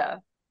Aleda.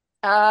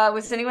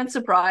 Was anyone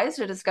surprised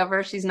to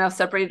discover she's now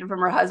separated from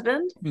her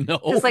husband? No.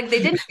 Because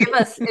they didn't give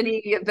us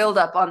any build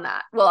up on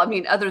that. Well, I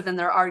mean, other than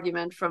their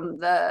argument from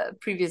the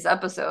previous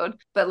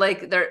episode, but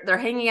they're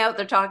hanging out,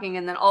 they're talking,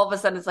 and then all of a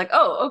sudden it's like,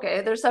 oh,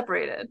 okay, they're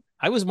separated.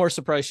 I was more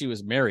surprised she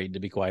was married,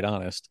 to be quite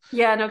honest.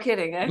 Yeah, no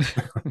kidding. Eh?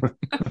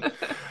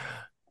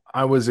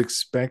 I was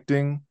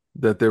expecting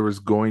that there was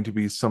going to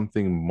be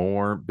something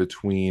more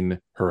between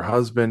her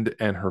husband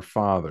and her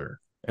father,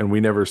 and we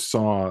never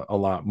saw a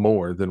lot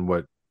more than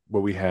what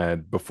we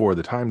had before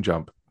the time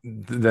jump.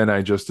 Then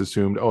I just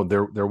assumed,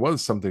 there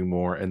was something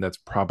more, and that's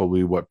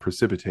probably what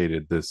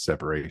precipitated this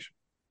separation.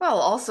 Well,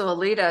 also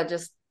Aleda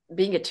just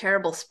being a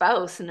terrible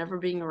spouse and never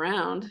being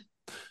around.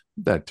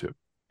 That too.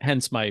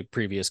 Hence my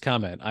previous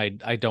comment.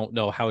 I don't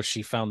know how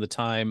she found the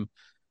time.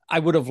 I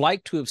would have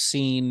liked to have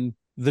seen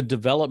the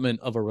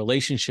development of a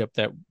relationship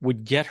that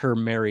would get her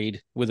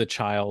married with a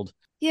child.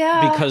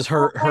 Yeah. Because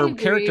her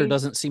character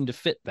doesn't seem to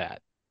fit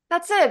that.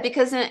 That's it,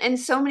 because in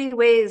so many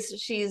ways,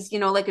 she's,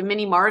 like a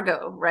mini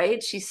Margot,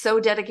 right? She's so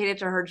dedicated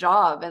to her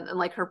job, and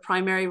like her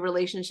primary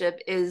relationship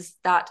is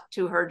that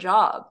to her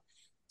job.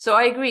 So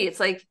I agree. It's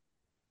like,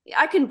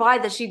 I can buy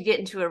that she'd get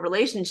into a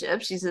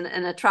relationship. She's an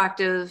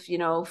attractive,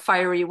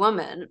 fiery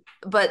woman,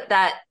 but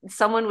that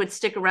someone would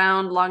stick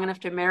around long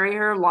enough to marry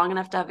her, long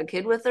enough to have a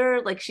kid with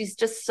her. Like, she's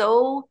just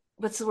so,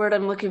 what's the word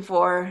I'm looking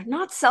for?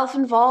 Not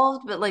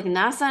self-involved, but like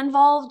NASA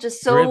involved,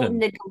 just so Driven.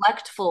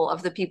 neglectful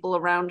of the people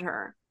around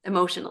her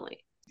emotionally.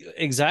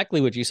 Exactly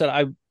what you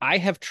said. I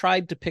have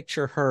tried to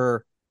picture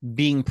her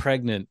being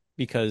pregnant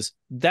because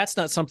that's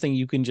not something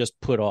you can just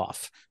put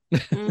off.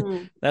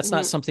 Mm-hmm. That's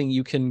not Mm-hmm. something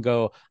you can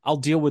go, I'll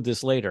deal with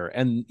this later.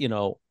 And,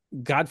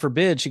 God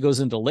forbid she goes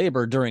into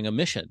labor during a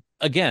mission.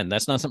 Again,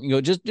 that's not something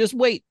you go, just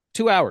wait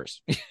 2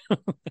 hours.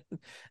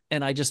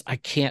 And I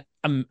can't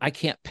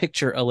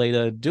picture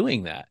Aleda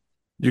doing that.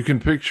 You can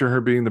picture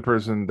her being the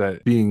person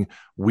that being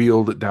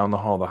wheeled down the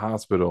hall of the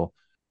hospital,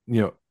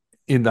 you know,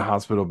 in the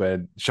hospital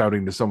bed,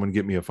 shouting to someone,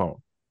 "Get me a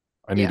phone.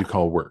 I need to Yeah.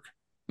 call work."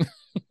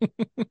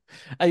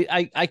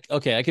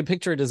 Okay, I can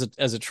picture it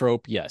as a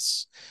trope.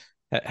 Yes.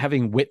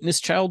 Having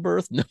witnessed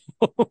childbirth. No.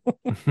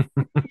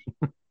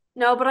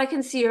 No, but I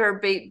can see her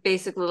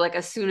basically like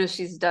as soon as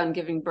she's done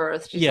giving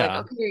birth, she's like, Yeah.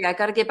 okay, I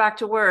got to get back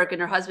to work.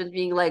 And her husband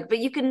being like, but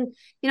you can,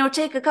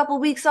 take a couple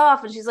weeks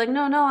off. And she's like,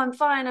 no, no, I'm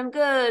fine. I'm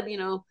good.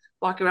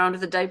 Walking around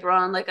with a diaper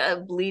on, like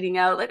bleeding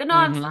out, like, no,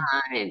 I'm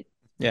Mm-hmm. fine.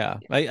 Yeah.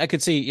 I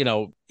could see,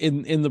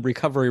 in the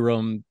recovery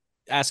room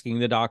asking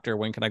the doctor,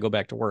 when can I go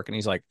back to work? And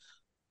he's like,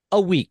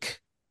 a week.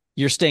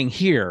 You're staying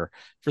here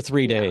for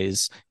 3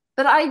 days.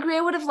 But I agree.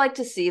 I would have liked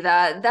to see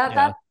that. That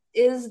Yeah.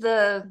 is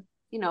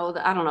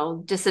I don't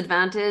know,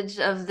 disadvantage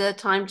of the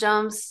time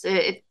jumps.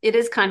 It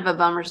is kind of a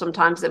bummer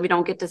sometimes that we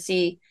don't get to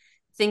see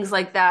things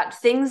like that.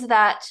 Things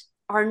that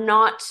are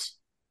not,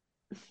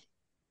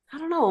 I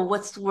don't know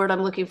what's the word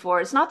I'm looking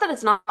for. It's not that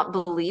it's not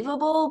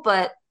believable,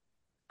 but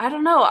I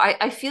don't know.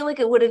 I feel like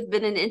it would have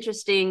been an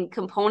interesting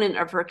component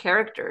of her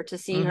character to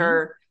see Mm-hmm.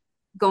 her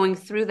going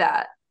through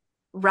that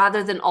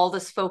rather than all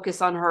this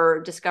focus on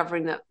her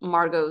discovering that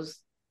Margot's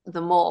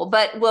the mole.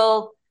 But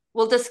we'll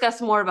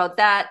discuss more about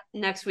that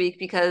next week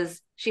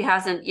because she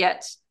hasn't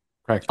yet.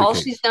 Crack the All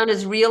she's case. done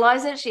is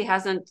realize it. She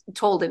hasn't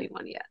told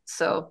anyone yet.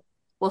 So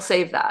we'll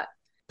save that.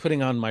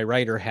 Putting on my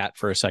writer hat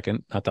for a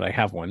second, not that I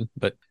have one,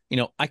 but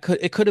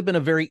it could have been a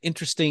very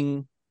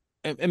interesting,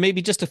 and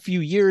maybe just a few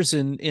years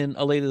in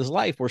Aleda's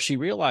life where she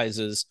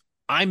realizes,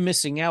 I'm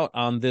missing out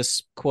on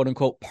this quote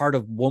unquote part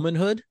of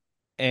womanhood,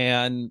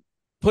 and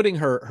putting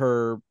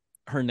her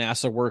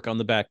NASA work on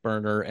the back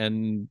burner,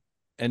 and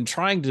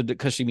trying to,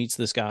 because she meets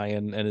this guy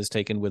and is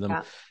taken with him.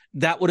 Yeah,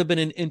 That would have been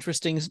an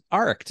interesting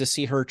arc to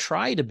see her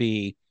try to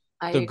be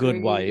I the good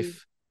agree.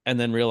 wife, and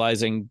then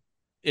realizing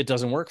it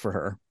doesn't work for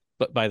her.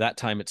 But by that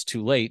time it's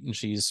too late, and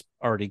she's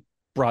already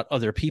brought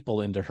other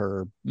people into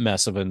her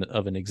mess of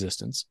an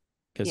existence,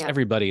 because Yeah.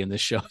 everybody in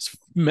this show is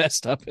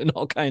messed up in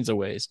all kinds of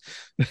ways.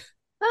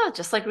 Oh,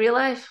 just like real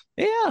life.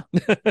 Yeah.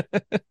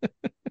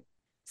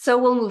 So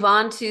we'll move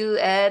on to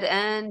Ed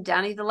and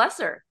Danny the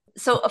Lesser.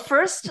 So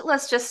first,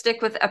 let's just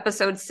stick with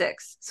episode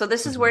 6. So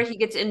this is where he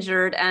gets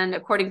injured, and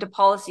according to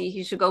policy,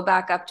 he should go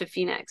back up to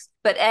Phoenix.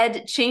 But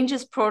Ed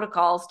changes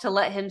protocols to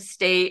let him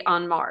stay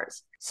on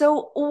Mars.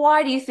 So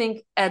why do you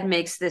think Ed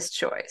makes this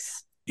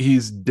choice?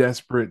 He's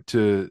desperate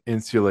to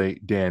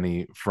insulate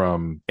Danny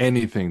from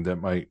anything that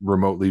might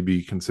remotely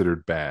be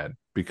considered bad,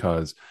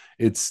 because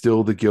it's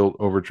still the guilt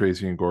over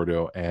Tracy and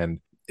Gordo,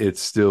 and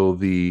it's still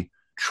the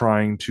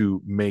trying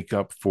to make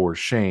up for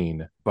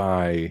Shane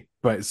by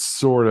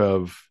sort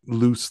of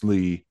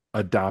loosely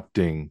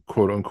adopting,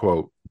 quote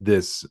unquote,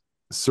 this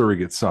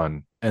surrogate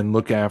son and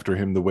look after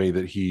him the way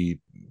that he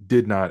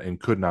did not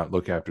and could not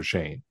look after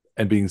Shane,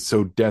 and being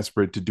so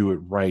desperate to do it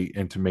right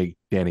and to make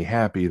Danny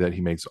happy that he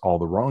makes all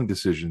the wrong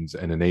decisions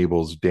and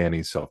enables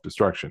Danny's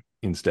self-destruction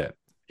instead.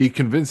 He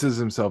convinces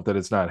himself that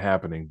it's not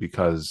happening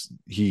because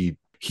he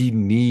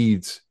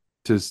needs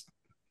to,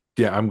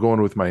 yeah, I'm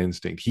going with my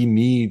instinct. He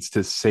needs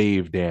to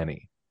save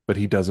Danny, but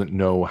he doesn't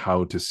know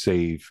how to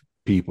save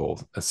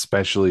people,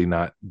 especially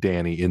not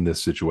Danny in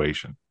this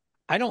situation.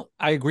 I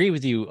agree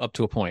with you up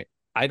to a point.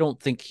 I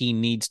don't think he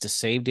needs to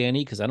save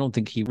Danny, because I don't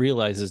think he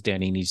realizes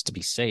Danny needs to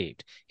be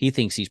saved. He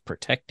thinks he's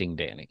protecting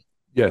Danny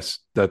Yes,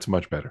 that's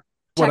much better.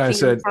 What I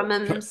Checking him said, from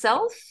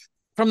himself?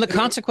 from the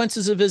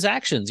consequences of his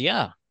actions.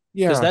 Yeah.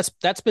 Because yeah,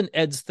 that's been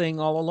Ed's thing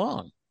all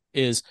along,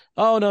 is,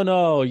 oh,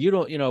 no, you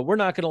don't, we're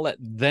not going to let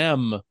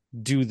them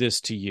do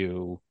this to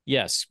you.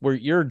 Yes,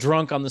 you're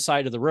drunk on the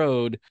side of the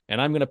road, and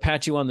I'm going to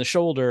pat you on the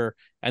shoulder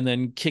and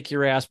then kick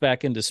your ass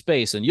back into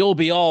space, and you'll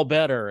be all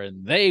better,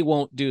 and they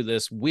won't do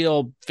this.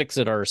 We'll fix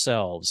it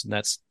ourselves. And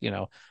that's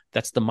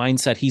the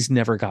mindset he's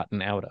never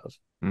gotten out of.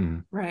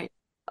 Mhm. Right.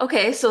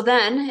 Okay, so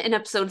then in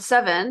episode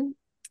 7,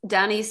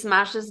 Danny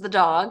smashes the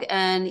dog,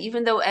 and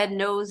even though Ed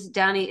knows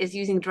Danny is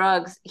using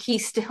drugs, he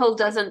still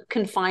doesn't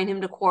confine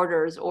him to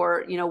quarters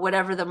or,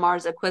 whatever the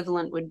Mars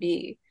equivalent would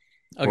be.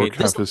 Or Okay,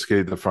 this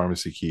confiscate the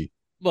pharmacy key.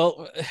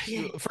 Well,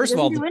 Yeah, first he of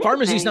all, doesn't the do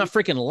pharmacy's anything. not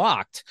freaking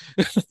locked.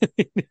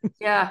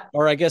 Yeah.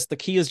 Or I guess the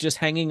key is just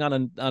hanging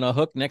on a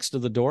hook next to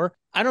the door.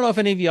 I don't know if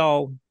any of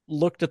y'all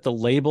looked at the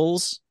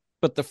labels,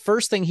 but the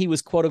first thing he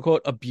was quote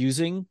unquote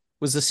abusing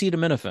was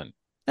acetaminophen.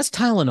 That's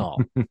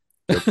Tylenol.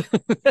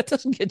 That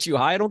doesn't get you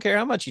high. I don't care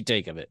how much you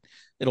take of it.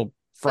 It'll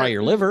fry But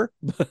your liver.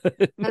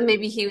 then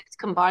maybe he was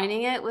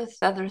combining it with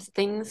other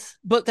things.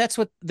 But that's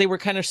what they were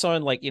kind of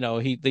showing. Like,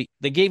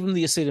 they gave him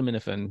the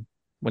acetaminophen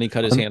when he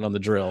cut his Un- hand on the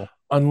drill.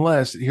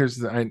 Unless here's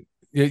the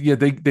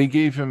they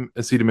gave him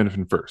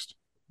acetaminophen first.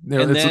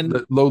 And It's then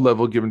the low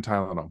level given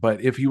Tylenol.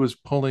 But if he was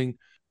pulling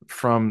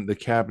from the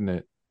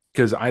cabinet,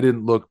 because I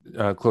didn't look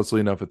closely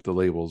enough at the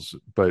labels,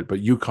 but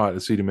you caught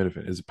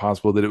acetaminophen. Is it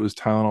possible that it was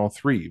Tylenol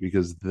 3?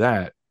 Because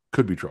that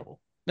could be trouble.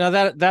 now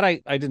that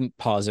I didn't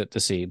pause it to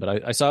see,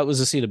 but I saw it was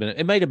acetaminophen.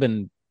 It might have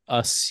been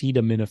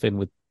acetaminophen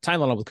with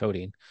Tylenol with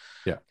codeine.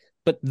 Yeah.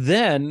 But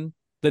then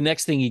the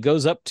next thing he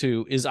goes up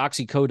to is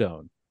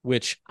oxycodone,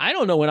 which I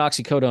don't know when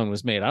oxycodone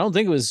was made. I don't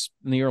think it was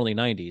in the early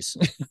 90s.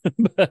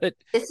 But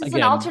This is an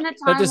again, alternate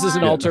but this is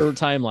an timeline. alternate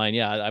timeline.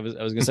 Yeah, I was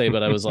gonna say,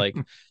 but I was like,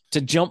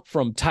 to jump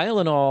from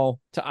Tylenol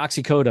to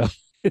oxycodone,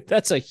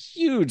 that's a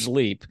huge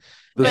leap.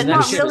 The, But And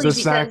not that really, the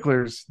because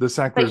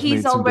Sacklers but he's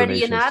made some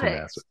already an donations to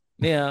addict. NASA.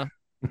 yeah.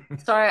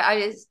 Sorry,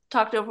 I just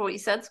talked over what you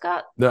said,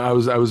 Scott. No, I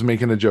was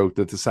making a joke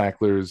that the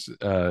Sacklers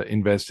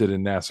invested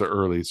in NASA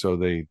early, so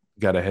they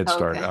got a head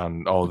start Okay.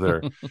 on all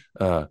their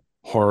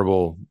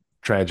horrible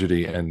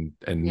tragedy and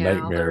Yeah, all their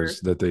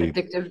nightmares that they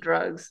addictive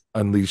drugs.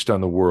 unleashed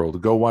on the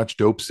world. Go watch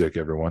Dope Sick,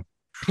 everyone.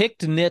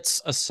 Picked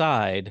nits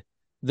aside,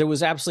 there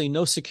was absolutely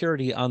no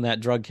security on that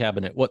drug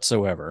cabinet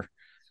whatsoever.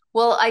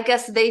 Well, I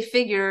guess they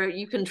figure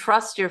you can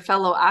trust your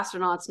fellow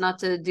astronauts not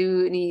to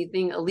do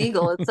anything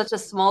illegal. It's such a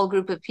small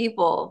group of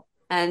people,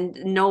 and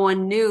no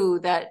one knew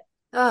that.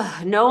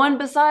 No one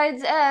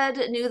besides Ed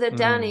knew that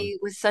Danny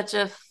was such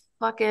a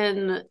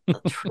fucking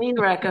train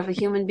wreck of a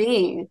human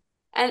being.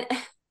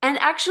 And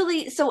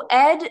actually, so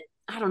Ed,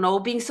 I don't know,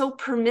 being so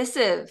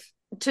permissive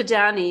to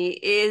Danny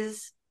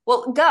is,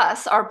 well,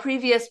 Gus, our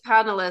previous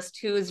panelist,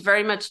 who is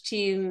very much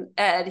team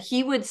Ed,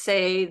 he would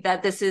say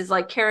that this is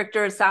like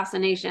character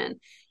assassination.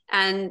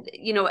 And,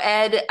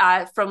 Ed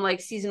from like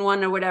season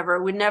 1 or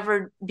whatever would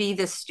never be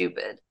this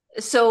stupid.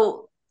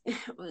 So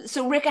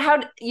Rick,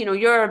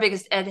 you're our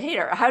biggest Ed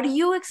hater. How do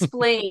you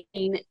explain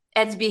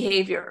Ed's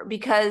behavior?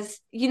 Because,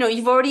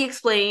 you've already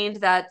explained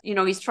that,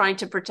 he's trying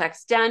to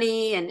protect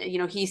Danny and,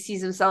 he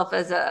sees himself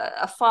as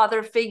a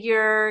father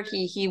figure.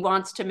 He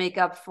wants to make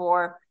up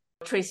for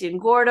Tracy and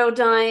Gordo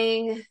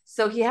dying.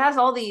 So he has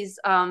all these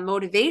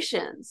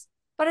motivations.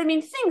 But I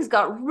mean, things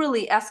got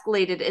really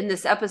escalated in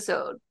this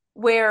episode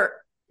where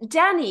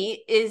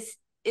Danny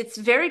it's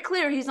very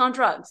clear he's on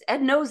drugs.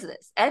 Ed knows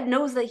this. Ed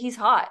knows that he's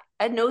hot.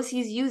 Ed knows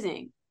he's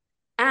using.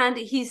 And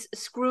he's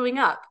screwing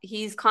up.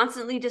 He's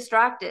constantly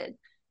distracted.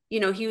 He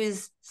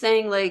was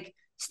saying like,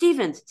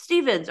 Stevens,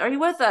 are you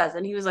with us?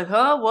 And he was like,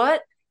 huh,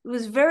 what? It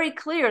was very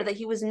clear that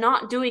he was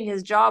not doing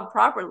his job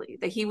properly,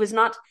 that he was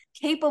not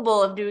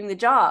capable of doing the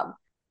job.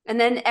 And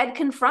then Ed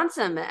confronts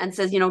him and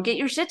says, get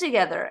your shit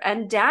together.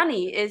 And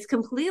Danny is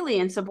completely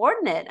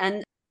insubordinate.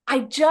 And I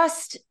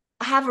just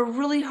have a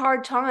really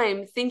hard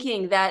time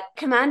thinking that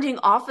commanding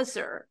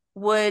officer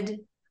would.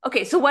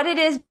 Okay, so what it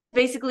is,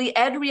 basically,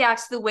 Ed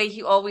reacts the way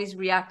he always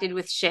reacted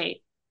with Shane,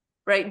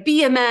 right?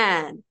 Be a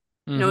man.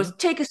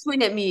 Take a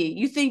swing at me.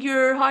 You think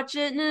you're hot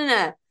shit?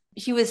 No.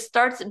 He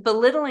starts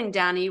belittling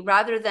Danny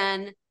rather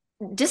than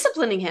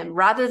disciplining him,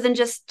 rather than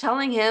just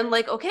telling him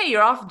like, okay,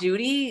 you're off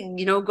duty,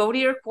 go to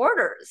your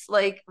quarters,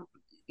 like,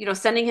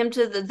 sending him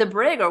to the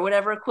brig or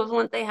whatever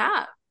equivalent they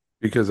have.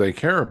 Because I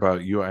care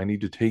about you, I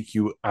need to take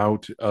you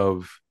out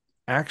of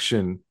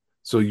action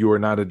so you are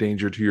not a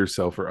danger to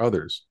yourself or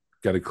others.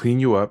 Got to clean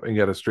you up and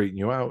got to straighten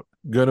you out.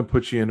 Gonna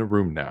put you in a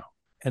room now.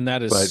 And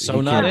that is But so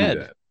he not can't do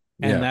Ed. that.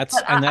 And Yeah. that's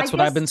But and I that's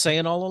what I've guess- been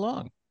saying all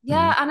along.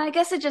 Yeah, and I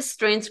guess it just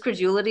strains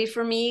credulity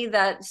for me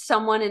that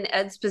someone in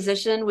Ed's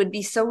position would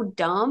be so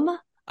dumb.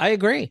 I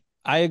agree.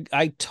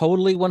 I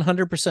totally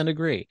 100%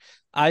 agree.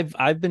 I've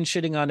been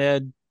shitting on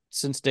Ed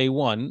since day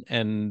one,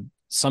 and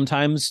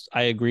sometimes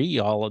I agree.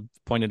 Y'all have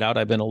pointed out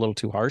I've been a little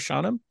too harsh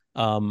on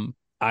him.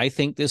 I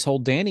think this whole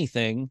Danny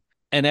thing,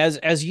 and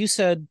as you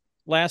said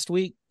last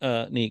week,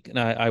 Nique, and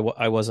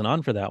I wasn't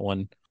on for that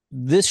one.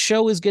 This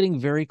show is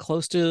getting very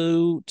close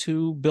to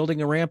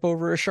building a ramp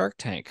over a shark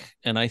tank,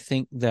 and I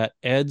think that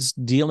Ed's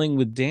dealing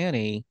with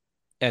Danny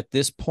at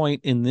this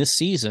point in this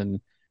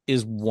season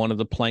is one of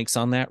the planks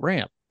on that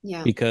ramp.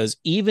 Yeah. Because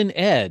even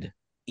Ed,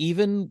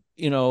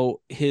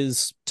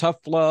 his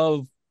tough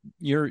love,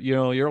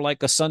 you're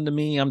like a son to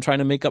me, I'm trying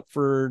to make up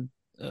for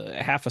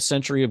half a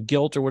century of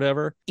guilt or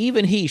whatever,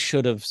 even he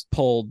should have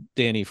pulled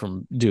Danny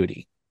from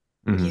duty.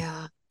 Mhm.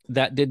 Yeah.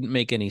 That didn't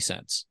make any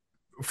sense.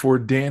 For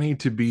Danny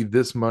to be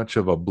this much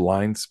of a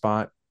blind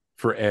spot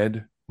for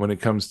Ed when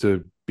it comes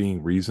to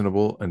being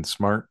reasonable and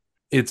smart,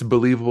 it's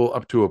believable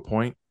up to a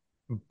point.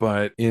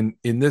 But in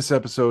this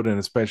episode, and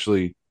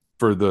especially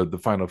for the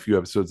final few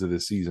episodes of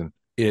this season,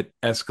 it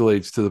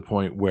escalates to the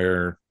point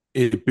where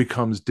it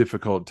becomes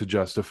difficult to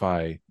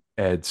justify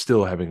Ed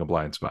still having a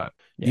blind spot.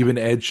 Yeah. Even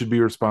Ed should be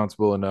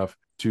responsible enough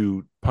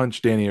to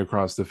punch Danny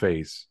across the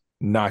face,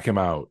 knock him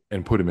out,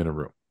 and put him in a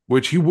room,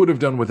 which he would have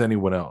done with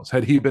anyone else.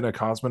 Had he been a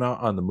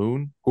cosmonaut on the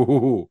moon,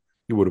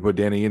 he would have put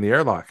Danny in the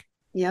airlock.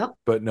 Yep.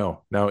 But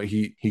no, now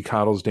he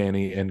coddles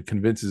Danny and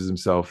convinces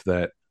himself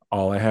that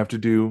all I have to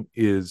do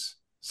is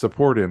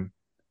support him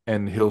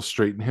and he'll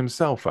straighten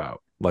himself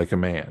out like a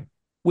man.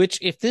 Which,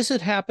 if this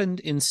had happened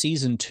in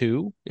season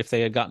 2, if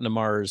they had gotten to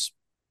Mars,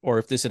 or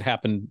if this had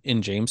happened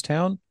in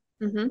Jamestown,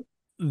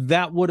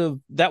 that would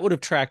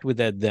have tracked with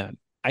Ed then.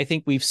 I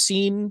think we've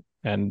seen,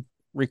 and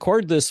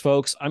record this,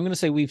 folks, I'm going to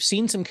say we've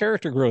seen some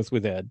character growth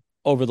with Ed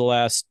over the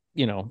last,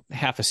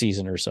 half a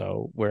season or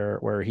so,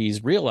 where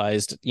he's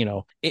realized,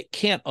 it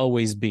can't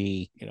always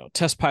be,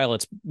 test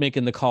pilots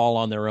making the call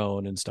on their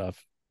own and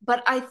stuff.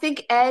 But I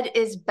think Ed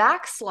is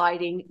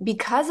backsliding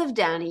because of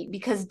Danny,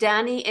 because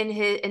Danny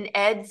in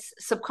Ed's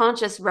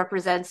subconscious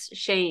represents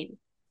Shane.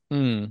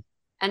 And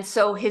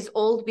so his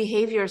old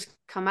behaviors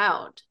come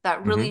out,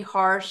 that really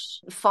harsh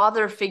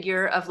father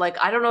figure of like,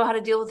 I don't know how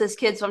to deal with this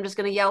kid, so I'm just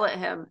going to yell at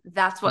him.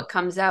 That's what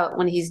comes out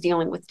when he's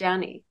dealing with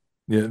Danny.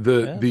 Yeah,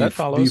 the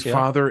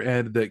father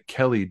Ed that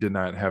Kelly did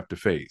not have to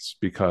face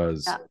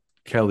because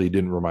Kelly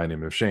didn't remind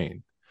him of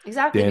Shane.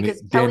 Exactly,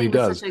 because Kelly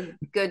was such a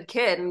good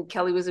kid and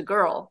Kelly was a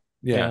girl.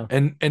 Yeah.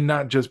 And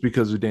not just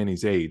because of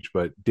Danny's age,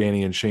 but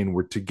Danny and Shane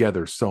were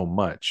together so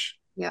much.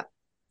 Yeah.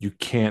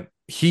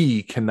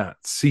 He cannot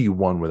see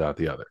one without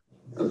the other.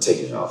 I'm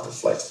taking you off the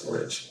flight to the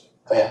ridge.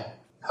 Oh yeah?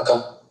 How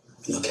come?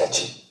 Look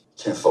at you.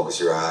 Can't focus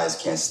your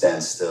eyes, can't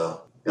stand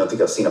still. You don't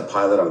think I've seen a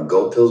pilot on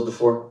goat pills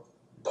before?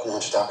 Don't know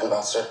what you're talking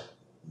about, sir.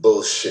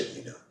 Bullshit,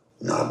 you do.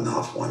 Nodding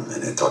off 1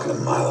 minute, talking a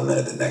mile a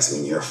minute, the next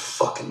minute you're a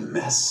fucking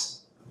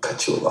mess.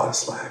 Cut you a lot of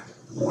slack,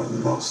 more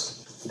than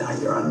most. Now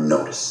you're on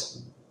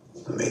notice.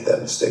 I made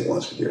that mistake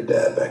once with your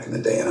dad back in the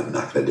day, and I'm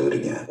not going to do it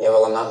again. Yeah,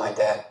 well, I'm not my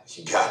dad.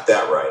 You got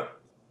that right.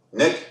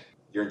 Nick,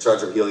 you're in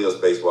charge of Helios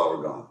Base while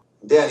we're gone.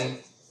 Danny,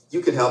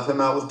 you can help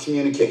him out with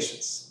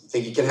communications. You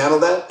think you can handle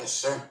that? Yes,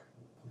 sir.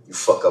 You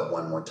fuck up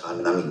one more time,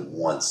 and I mean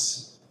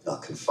once. I'll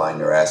confine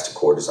your ass to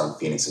quarters on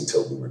Phoenix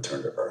until we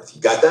return to Earth.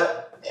 You got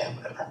that? Yeah,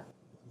 whatever.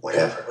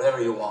 Whatever.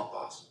 Whatever you want,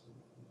 boss.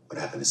 What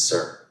happened to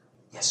sir?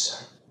 Yes,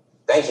 sir.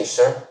 Thank you,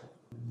 sir.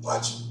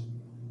 Watch.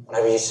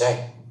 Whatever you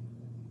say.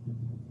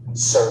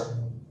 Sir.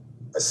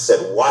 I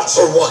said watch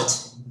or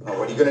what? Now,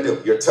 what are you gonna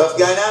do? You're a tough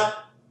guy now?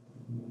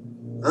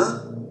 Huh?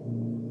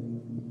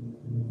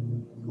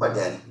 Come on,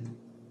 Danny.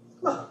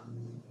 Come on.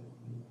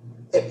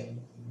 Hit me.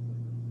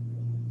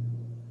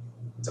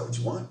 Is that what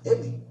you want? Hit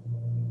me.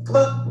 Come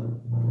on.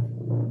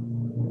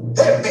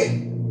 Hit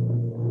me.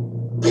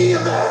 Be a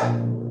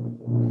man.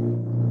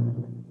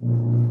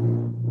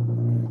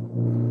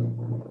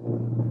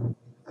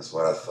 That's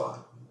what I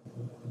thought.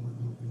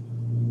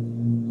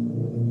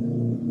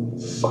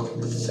 Fucking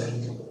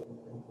pathetic.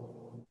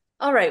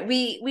 All right,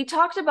 we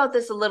talked about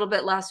this a little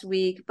bit last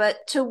week,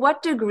 but to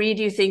what degree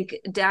do you think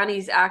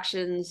Danny's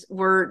actions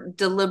were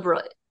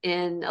deliberate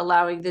in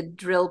allowing the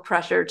drill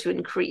pressure to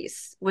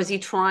increase? Was he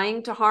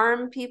trying to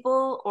harm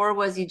people, or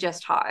was he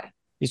just high?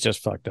 He's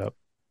just fucked up.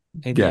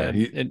 Yeah,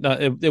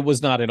 it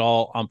was not at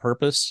all on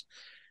purpose.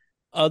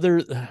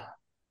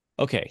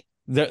 Okay,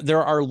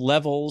 there are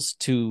levels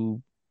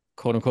to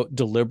quote unquote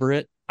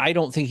deliberate. I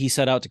don't think he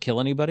set out to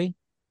kill anybody,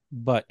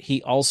 but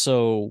he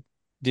also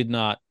did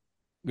not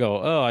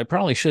go, oh, I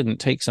probably shouldn't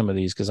take some of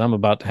these because I'm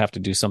about to have to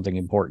do something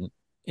important.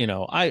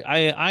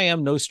 I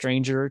am no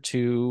stranger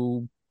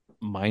to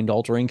mind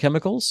altering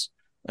chemicals.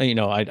 I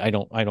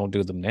don't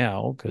do them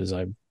now because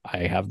I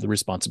have the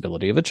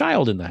responsibility of a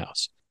child in the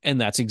house. And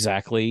that's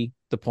exactly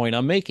the point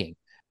I'm making.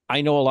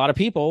 I know a lot of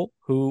people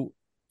who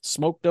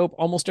smoke dope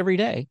almost every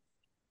day,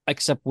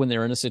 except when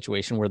they're in a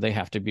situation where they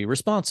have to be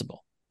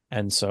responsible.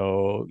 And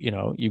so,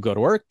 you go to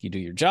work, you do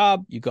your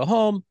job, you go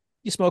home,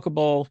 you smoke a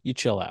bowl, you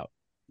chill out.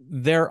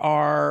 There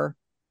are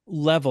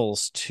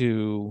levels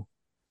to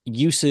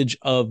usage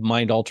of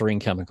mind-altering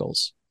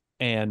chemicals.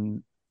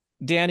 And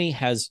Danny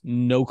has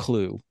no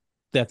clue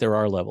that there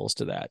are levels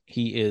to that.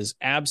 He's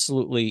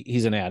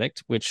an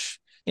addict, which,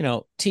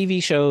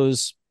 TV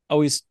shows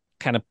always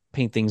kind of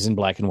paint things in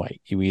black and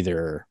white. You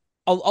either,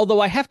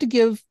 although I have to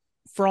give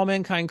For All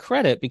Mankind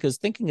credit, because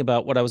thinking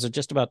about what I was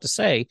just about to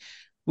say,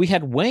 we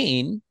had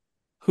Wayne,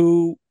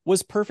 who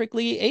was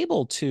perfectly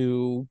able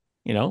to,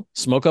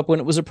 smoke up when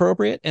it was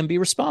appropriate and be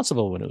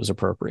responsible when it was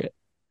appropriate.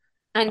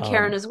 And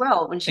Karen as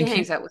well, when she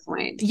hangs out with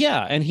Wayne.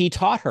 Yeah, and he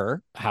taught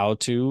her how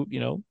to,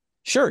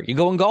 sure, you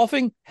going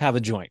golfing, have a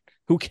joint.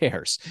 Who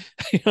cares?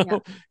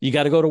 You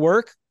got to go to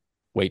work,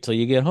 wait till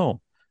you get home.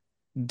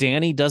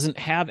 Danny doesn't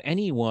have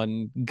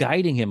anyone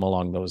guiding him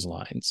along those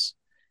lines.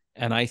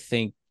 And I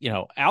think,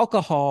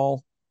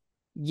 alcohol,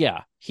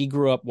 he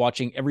grew up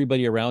watching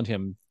everybody around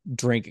him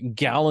drink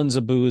gallons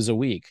of booze a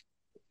week.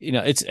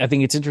 I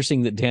think it's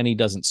interesting that Danny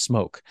doesn't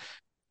smoke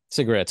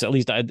cigarettes, at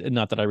least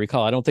not that I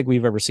recall. I don't think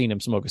we've ever seen him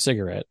smoke a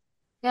cigarette.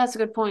 Yeah, that's a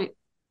good point.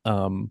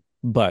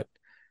 But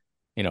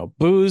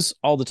booze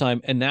all the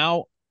time. And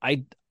now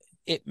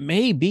it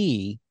may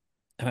be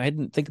and I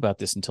didn't think about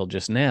this until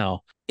just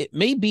now, it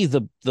may be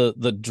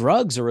the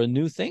drugs are a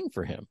new thing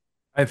for him.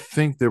 I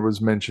think there was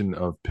mention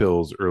of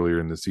pills earlier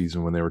in the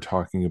season when they were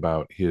talking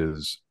about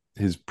his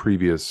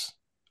previous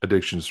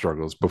addiction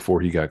struggles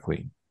before he got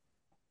clean.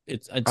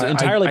 It's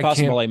entirely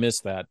possible I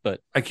missed that, but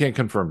I can't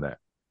confirm that.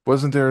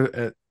 Wasn't there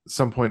at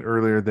some point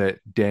earlier that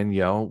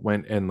Danielle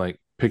went and like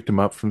picked him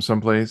up from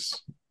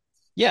someplace?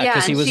 Yeah,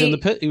 because he was in the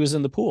pit. He was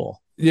in the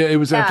pool. Yeah, it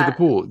was after the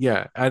pool.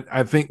 Yeah,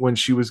 I think when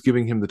she was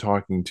giving him the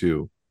talking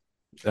to.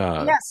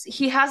 Yes,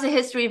 he has a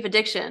history of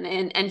addiction,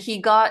 and he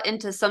got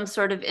into some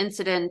sort of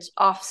incident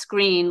off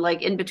screen,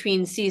 like in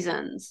between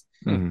seasons.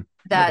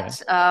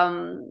 That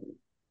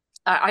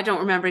I don't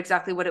remember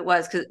exactly what it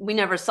was because we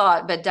never saw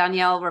it. But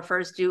Danielle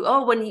refers to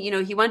when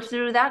he went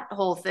through that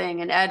whole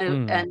thing, and Ed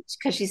and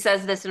because she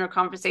says this in her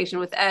conversation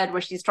with Ed,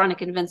 where she's trying to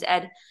convince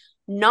Ed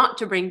not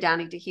to bring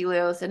Danny to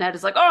Helios, and Ed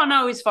is like, "Oh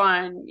no, he's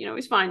fine.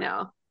 He's fine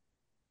now."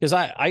 Because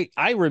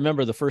I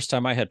remember the first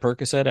time I had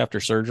Percocet after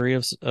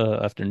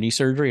knee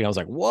surgery, and I was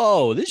like,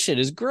 "Whoa, this shit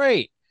is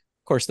great."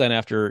 Of course, then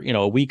after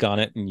a week on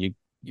it, and you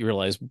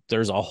realize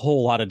there's a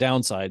whole lot of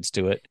downsides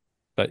to it.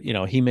 But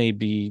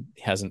he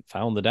hasn't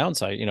found the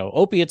downside.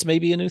 Opiates may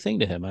be a new thing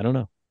to him. I don't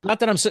know. Not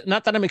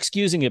that I'm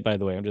excusing it, by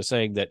the way. I'm just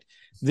saying that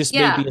this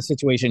may be a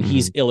situation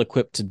he's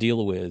ill-equipped to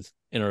deal with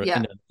in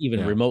an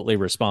even remotely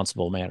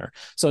responsible manner.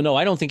 So no,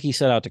 I don't think he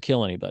set out to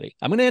kill anybody.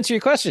 I'm going to answer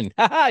your question.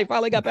 I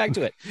finally got back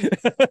to it.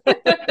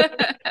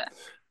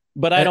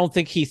 But I don't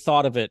think he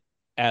thought of it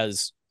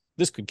as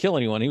this could kill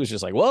anyone. He was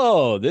just like,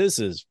 whoa, this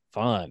is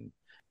fun.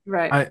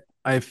 Right.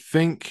 I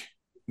think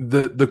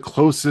the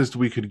closest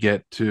we could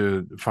get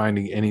to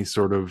finding any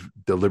sort of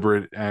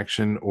deliberate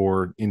action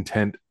or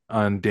intent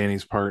on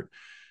Danny's part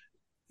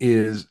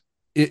is,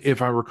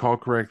 if I recall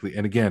correctly,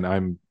 and again,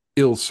 I'm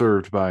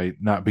ill-served by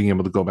not being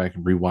able to go back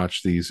and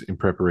rewatch these in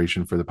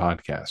preparation for the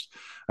podcast.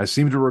 I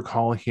seem to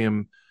recall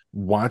him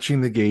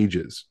watching the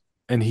gauges,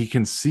 and he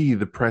can see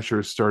the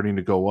pressure starting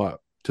to go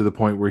up to the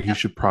point where he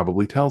should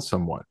probably tell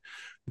someone.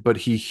 But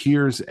he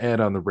hears Ed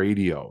on the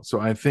radio.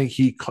 So I think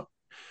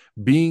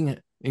being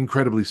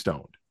incredibly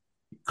stoned,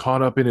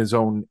 caught up in his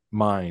own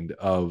mind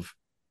of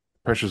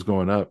pressure's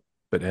going up,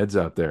 but Ed's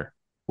out there.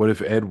 What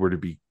if Ed were to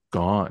be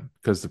gone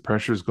because the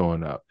pressure's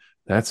going up?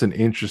 That's an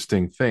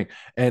interesting thing.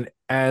 And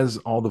as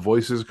all the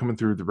voices are coming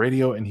through the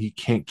radio and he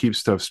can't keep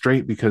stuff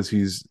straight because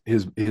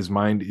his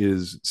mind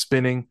is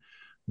spinning,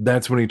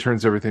 that's when he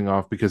turns everything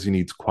off because he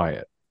needs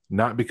quiet.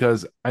 Not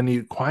because I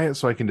need quiet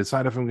so I can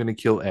decide if I'm going to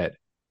kill Ed.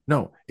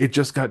 No, it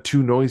just got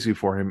too noisy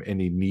for him and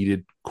he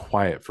needed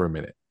quiet for a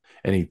minute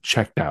and he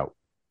checked out.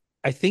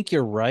 I think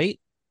you're right,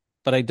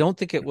 but I don't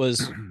think it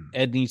was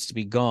Ed needs to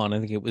be gone. I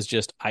think it was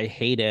just, I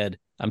hate Ed.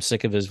 I'm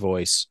sick of his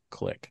voice.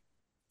 Click.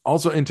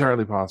 Also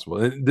entirely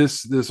possible.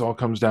 This all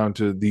comes down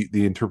to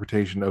the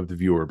interpretation of the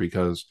viewer,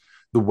 because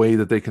the way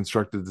that they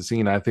constructed the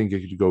scene, I think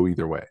it could go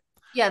either way.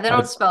 Yeah, they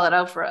don't spell it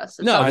out for us.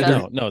 No,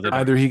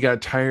 either he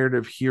got tired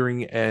of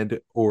hearing Ed,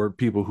 or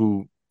people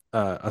who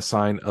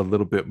assign a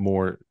little bit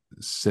more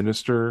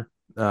sinister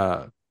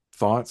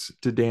thoughts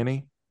to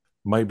Danny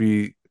might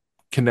be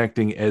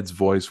connecting Ed's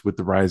voice with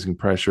the rising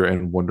pressure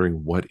and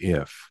wondering what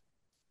if.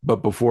 But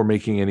before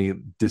making any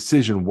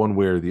decision one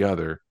way or the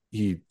other,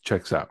 he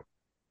checks out.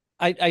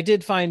 I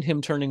did find him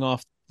turning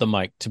off the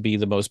mic to be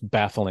the most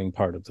baffling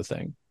part of the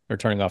thing, or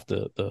turning off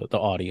the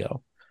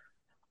audio.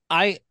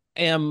 I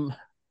am,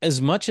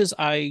 as much as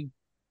I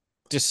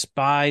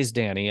despise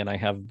Danny, and I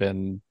have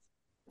been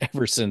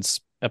ever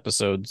since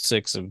episode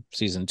 6 of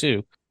season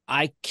 2,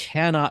 I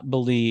cannot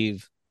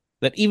believe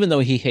that even though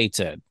he hates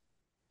Ed,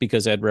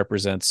 because Ed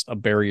represents a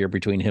barrier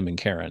between him and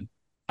Karen,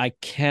 I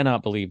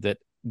cannot believe that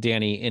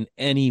Danny in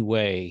any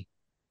way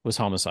was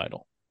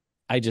homicidal.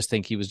 I just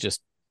think he was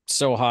just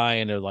so high,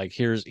 and they're like,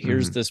 here's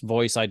this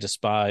voice I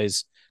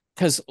despise.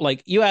 Because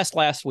like you asked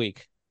last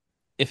week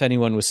if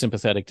anyone was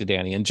sympathetic to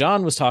Danny, and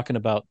John was talking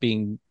about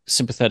being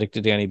sympathetic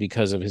to Danny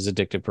because of his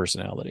addictive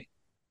personality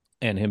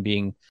and him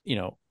being,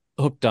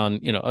 hooked on,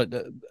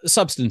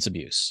 substance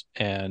abuse.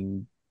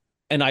 And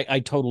I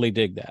totally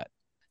dig that.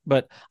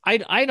 But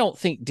I don't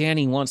think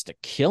Danny wants to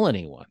kill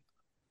anyone.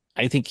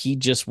 I think he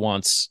just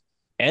wants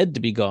Ed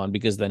to be gone,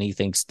 because then he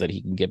thinks that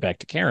he can get back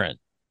to Karen.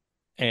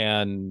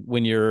 And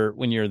when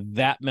you're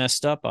that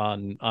messed up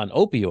on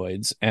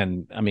opioids,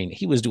 and I mean,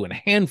 he was doing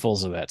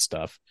handfuls of that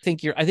stuff,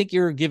 I think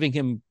you're giving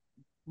him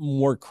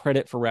more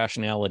credit for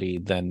rationality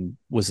than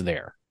was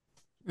there.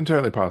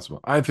 Entirely possible.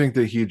 I think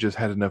that he just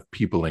had enough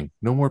peopling.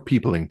 No more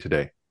peopling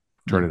today.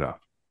 Turn it off.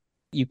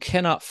 You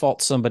cannot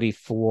fault somebody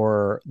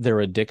for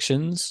their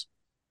addictions.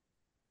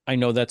 I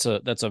know that's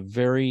a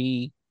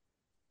very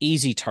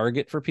easy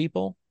target for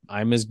people.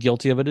 I'm as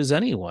guilty of it as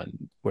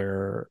anyone,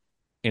 where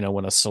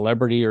when a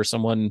celebrity or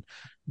someone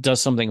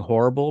does something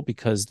horrible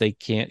because they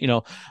can't,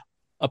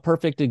 a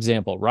perfect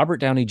example, Robert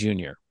Downey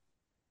Jr.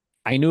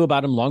 I knew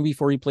about him long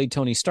before he played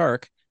Tony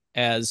Stark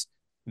as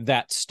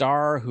that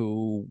star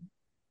who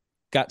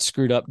got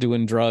screwed up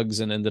doing drugs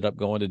and ended up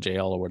going to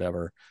jail or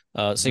whatever.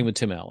 Same with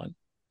Tim Allen.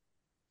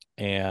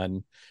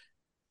 And,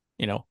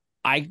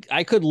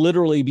 I could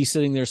literally be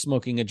sitting there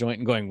smoking a joint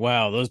and going,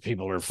 wow, those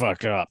people are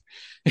fucked up.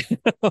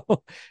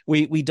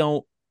 We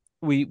don't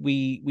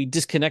we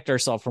disconnect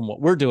ourselves from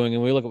what we're doing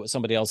and we look at what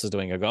somebody else is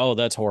doing and go, oh,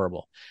 that's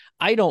horrible.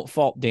 I don't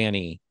fault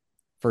Danny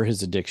for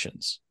his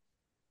addictions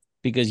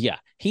because yeah,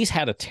 he's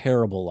had a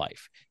terrible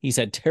life. He's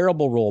had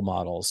terrible role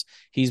models.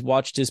 He's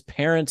watched his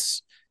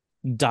parents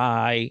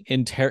die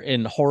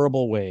in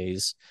horrible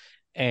ways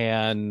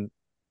and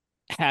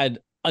had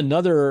a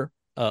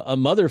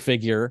mother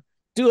figure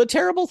do a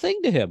terrible thing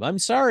to him. I'm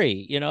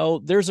sorry.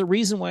 There's a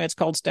reason why it's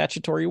called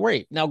statutory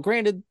rape. Now,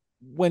 granted,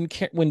 when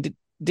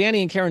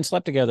Danny and Karen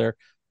slept together,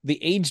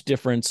 the age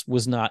difference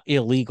was not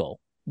illegal,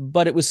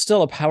 but it was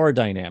still a power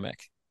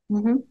dynamic.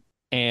 Mm-hmm.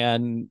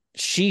 And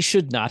she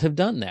should not have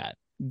done that.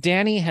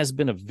 Danny has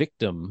been a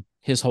victim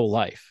his whole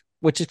life,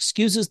 which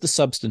excuses the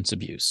substance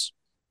abuse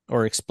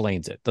or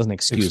explains it. Doesn't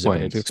excuse it,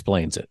 but it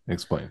explains it.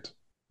 Explains.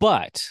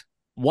 But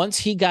once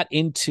he got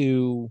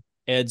into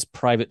Ed's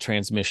private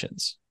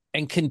transmissions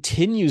and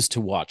continues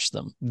to watch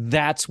them,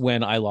 that's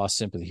when I lost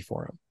sympathy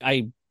for him.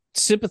 I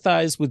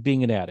sympathize with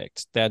being an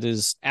addict. That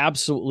is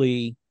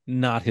absolutely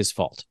not his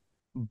fault.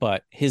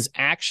 But his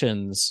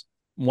actions,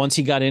 once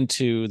he got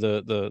into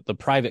the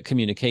private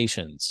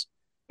communications.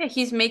 Yeah,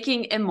 he's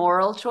making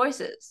immoral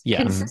choices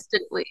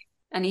consistently.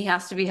 And he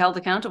has to be held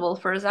accountable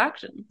for his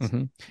actions.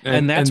 Mm-hmm.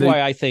 And that's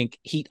why I think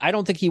I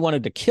don't think he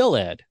wanted to kill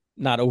Ed,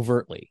 not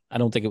overtly. I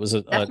don't think it was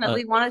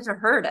definitely wanted to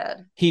hurt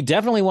Ed. He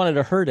definitely wanted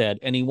to hurt Ed,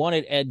 and he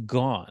wanted Ed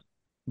gone.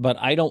 But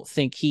I don't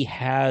think he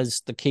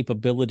has the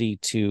capability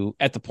to,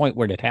 at the point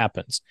where it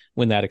happens,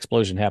 when that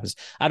explosion happens,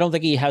 I don't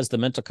think he has the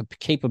mental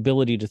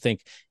capability to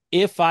think,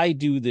 if I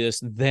do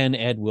this, then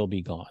Ed will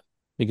be gone.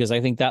 Because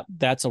I think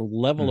that's a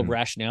level of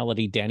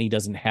rationality Danny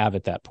doesn't have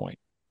at that point.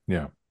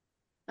 Yeah.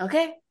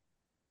 Okay.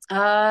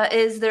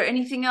 Is there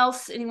anything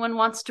else anyone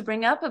wants to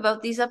bring up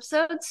about these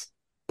episodes?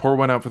 Pour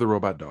one out for the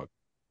robot dog.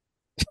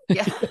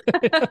 Yeah.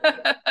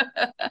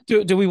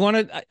 do we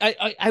want to?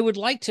 I would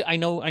like to. I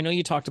know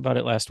you talked about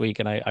it last week,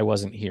 and I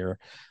wasn't here.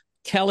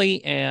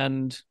 Kelly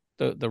and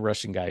the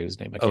Russian guy whose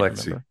name I can't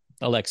remember.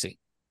 Alexei.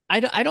 I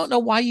don't know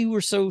why you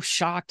were so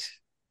shocked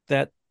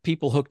that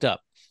people hooked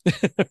up,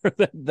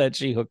 that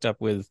she hooked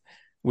up with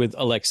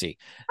Alexei.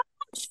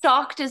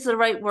 Shocked is the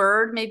right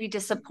word. Maybe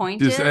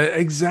disappointed.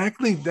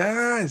 Exactly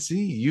that.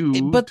 See,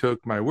 you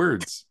took my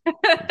words.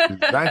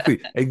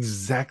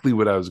 exactly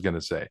what I was going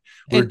to say.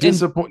 We're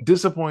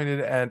disappointed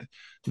at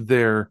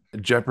their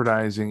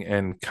jeopardizing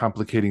and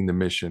complicating the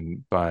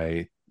mission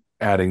by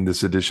adding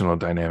this additional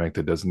dynamic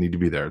that doesn't need to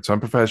be there. It's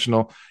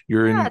unprofessional.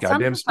 You're in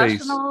goddamn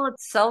space.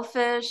 It's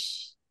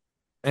selfish.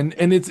 And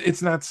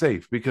it's not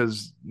safe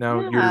because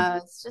now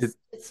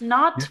it's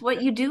not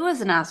what you do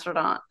as an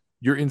astronaut.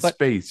 You're in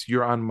space.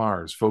 You're on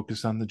Mars.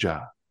 Focus on the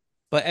job.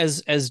 But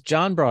as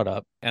John brought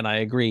up, and I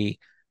agree,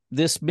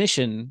 this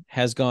mission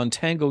has gone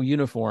Tango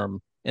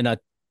uniform in a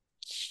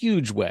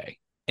huge way.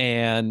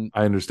 And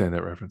I understand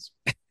that reference.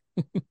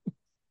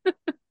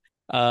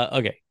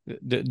 Okay.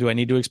 Do I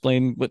need to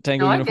explain what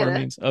Tango uniform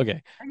means?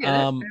 Okay. I get it.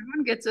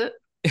 Everyone gets it.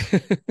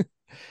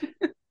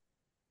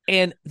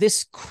 And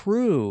this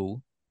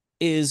crew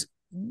is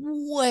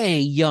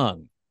way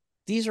young.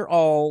 These are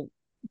all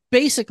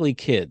basically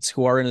kids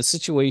who are in a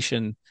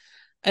situation,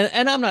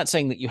 and I'm not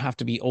saying that you have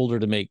to be older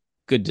to make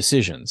good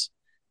decisions,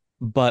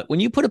 but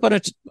when you put a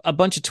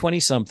bunch of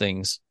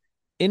 20-somethings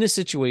in a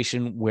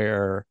situation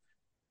where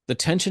the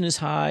tension is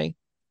high,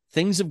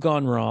 things have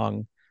gone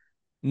wrong,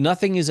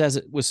 nothing is as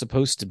it was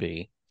supposed to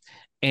be,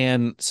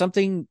 and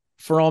something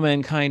For All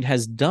Mankind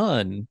has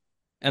done,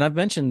 and I've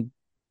mentioned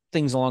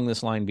things along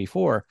this line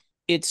before,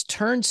 it's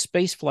turned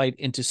spaceflight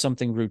into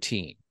something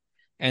routine.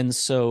 And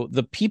so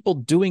the people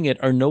doing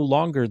it are no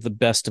longer the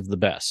best of the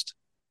best.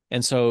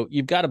 And so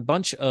you've got a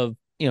bunch of,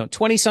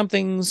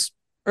 20-somethings,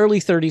 early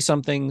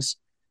 30-somethings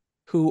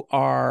who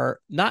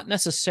are not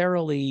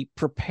necessarily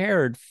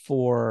prepared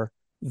for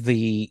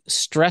the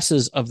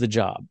stresses of the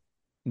job.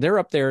 They're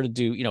up there to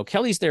do,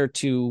 Kelly's there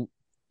to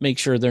make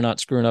sure they're not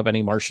screwing up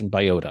any Martian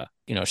biota.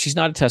 She's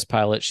not a test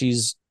pilot.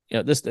 She's,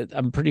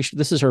 I'm pretty sure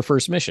this is her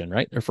first mission,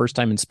 right? Her first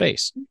time in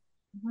space.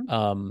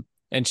 Mm-hmm.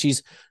 And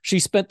she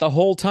spent the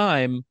whole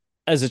time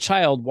as a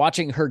child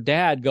watching her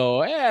dad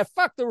go,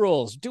 fuck the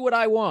rules, do what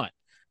I want.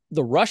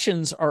 The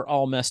Russians are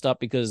all messed up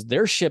because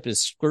their ship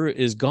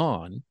is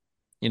gone.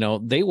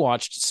 They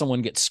watched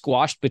someone get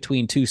squashed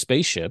between two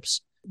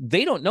spaceships.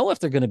 They don't know if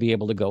they're going to be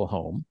able to go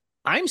home.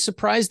 I'm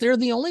surprised they're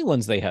the only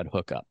ones they had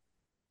hook up.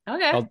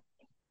 Okay.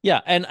 Yeah,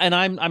 and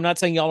I'm not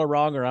saying y'all are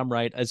wrong or I'm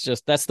right. It's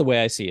just that's the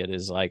way I see it.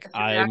 Is like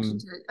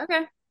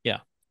okay. Yeah.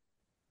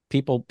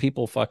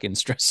 People fucking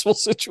stressful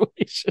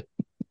situations.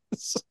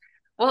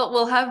 Well,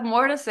 we'll have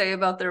more to say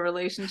about their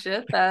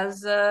relationship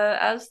as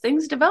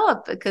things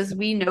develop, because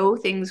we know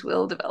things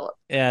will develop.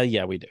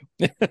 Yeah, we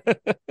do.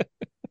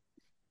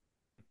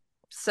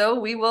 So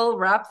we will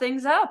wrap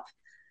things up.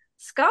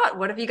 Scott,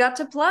 what have you got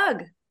to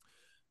plug?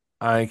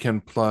 I can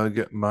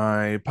plug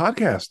my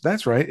podcast.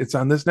 That's right. It's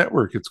on this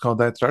network. It's called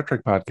That Star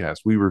Trek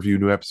Podcast. We review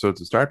new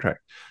episodes of Star Trek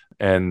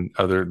and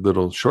other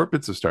little short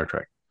bits of Star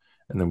Trek.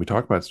 And then we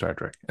talk about Star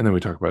Trek. And then we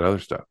talk about other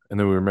stuff. And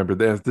then we remember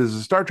this is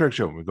a Star Trek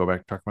show. And we go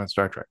back to talk about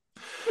Star Trek.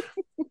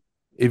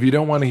 If you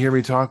don't want to hear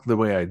me talk the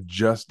way I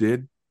just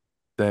did,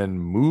 then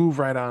move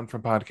right on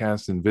from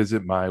podcasts and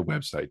visit my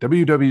website,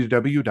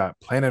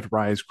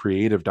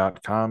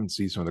 www.planetrisecreative.com, and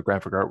see some of the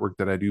graphic artwork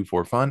that I do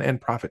for fun and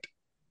profit.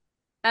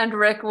 And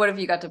Rick, what have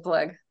you got to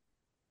plug?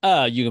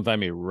 You can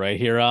find me right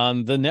here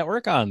on the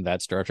network on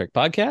That Star Trek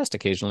Podcast,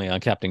 occasionally on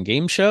Captain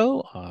Game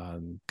Show,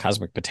 on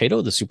Cosmic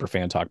Potato, the Super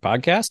Fan Talk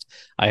podcast.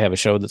 I have a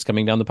show that's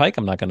coming down the pike.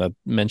 I'm not going to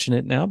mention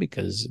it now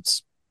because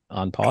it's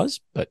on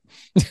pause, but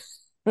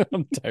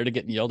I'm tired of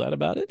getting yelled at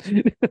about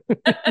it.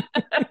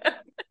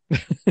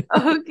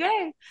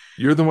 Okay.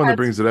 You're the one that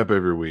brings it up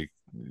every week.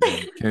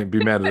 You can't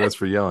be mad at us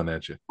for yelling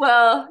at you.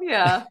 Well,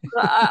 yeah.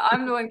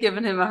 I'm the one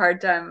giving him a hard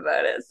time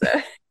about it.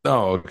 So.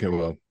 Oh, okay.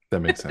 Well,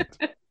 that makes sense.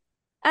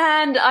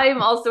 And I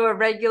am also a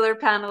regular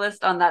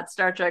panelist on That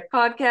Star Trek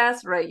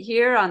Podcast right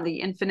here on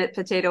the Infinite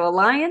Potato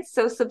Alliance.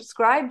 So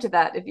subscribe to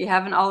that if you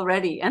haven't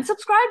already. And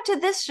subscribe to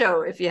this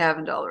show if you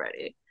haven't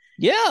already.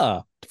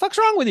 Yeah. The fuck's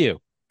wrong with you?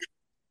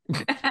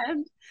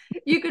 And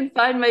you can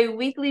find my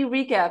weekly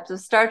recaps of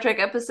Star Trek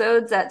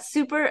episodes at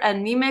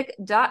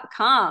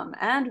superanemic.com.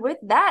 And with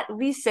that,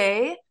 we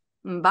say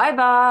bye,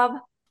 Bob.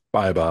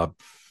 Bye, Bob.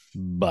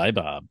 Bye,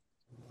 Bob.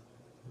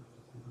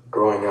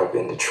 Growing up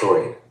in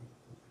Detroit,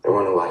 there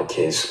weren't a lot of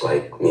kids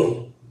like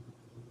me.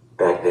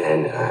 Back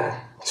then,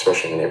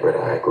 especially in the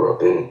neighborhood I grew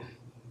up in,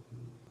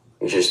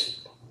 you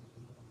just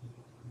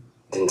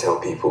didn't tell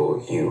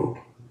people you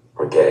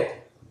were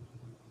gay.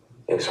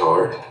 It was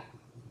hard.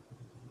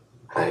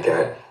 I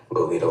got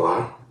bullied a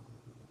lot.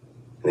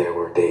 There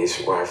were days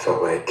where I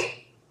felt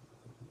like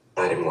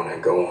I didn't want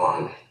to go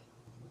on.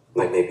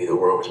 Like maybe the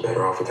world was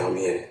better off without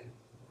me in it.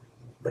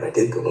 But I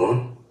did go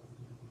on.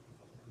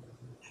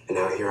 And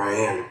now here I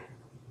am.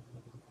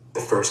 The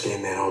first gay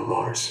man on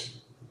Mars.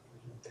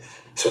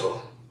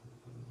 So,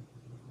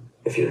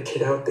 if you're a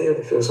kid out there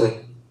that feels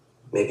like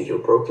maybe you're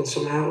broken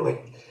somehow,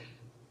 like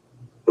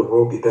the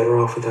world would be better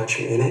off without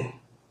you in it,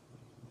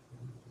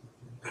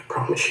 I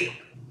promise you,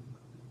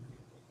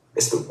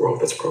 it's the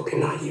world that's broken,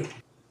 not you.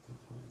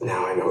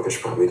 Now, I know there's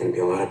probably going to be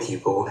a lot of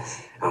people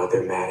out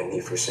there mad at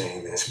me for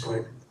saying this,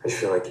 but I just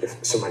feel like if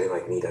somebody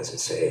like me doesn't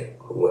say it,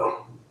 who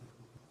will?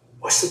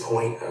 What's the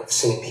point of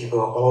sending people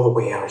all the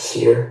way out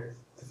here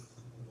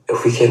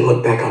if we can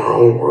look back on our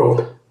own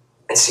world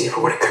and see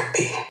for what it could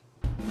be?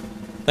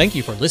 Thank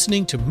you for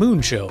listening to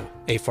Moon Show,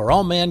 a For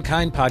All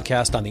Mankind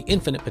podcast on the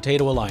Infinite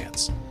Potato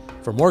Alliance.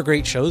 For more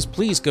great shows,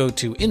 please go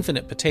to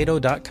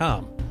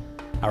infinitepotato.com.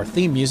 Our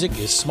theme music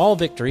is Small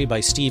Victory by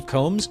Steve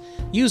Combs,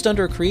 used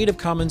under a Creative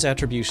Commons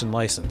Attribution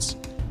license.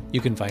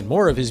 You can find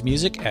more of his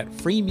music at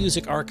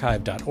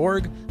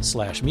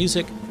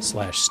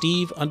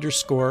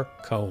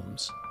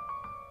freemusicarchive.org/music/Steve_Combs.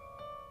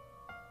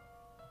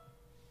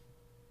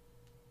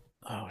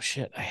 Oh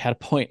shit, I had a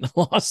point and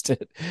I lost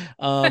it.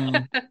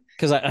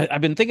 Because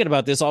I've been thinking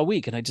about this all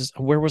week and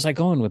where was I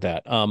going with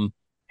that?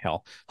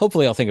 Hell,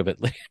 hopefully I'll think of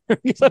it later.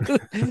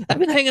 I've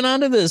been hanging on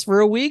to this for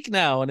a week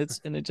now and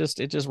it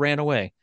just ran away.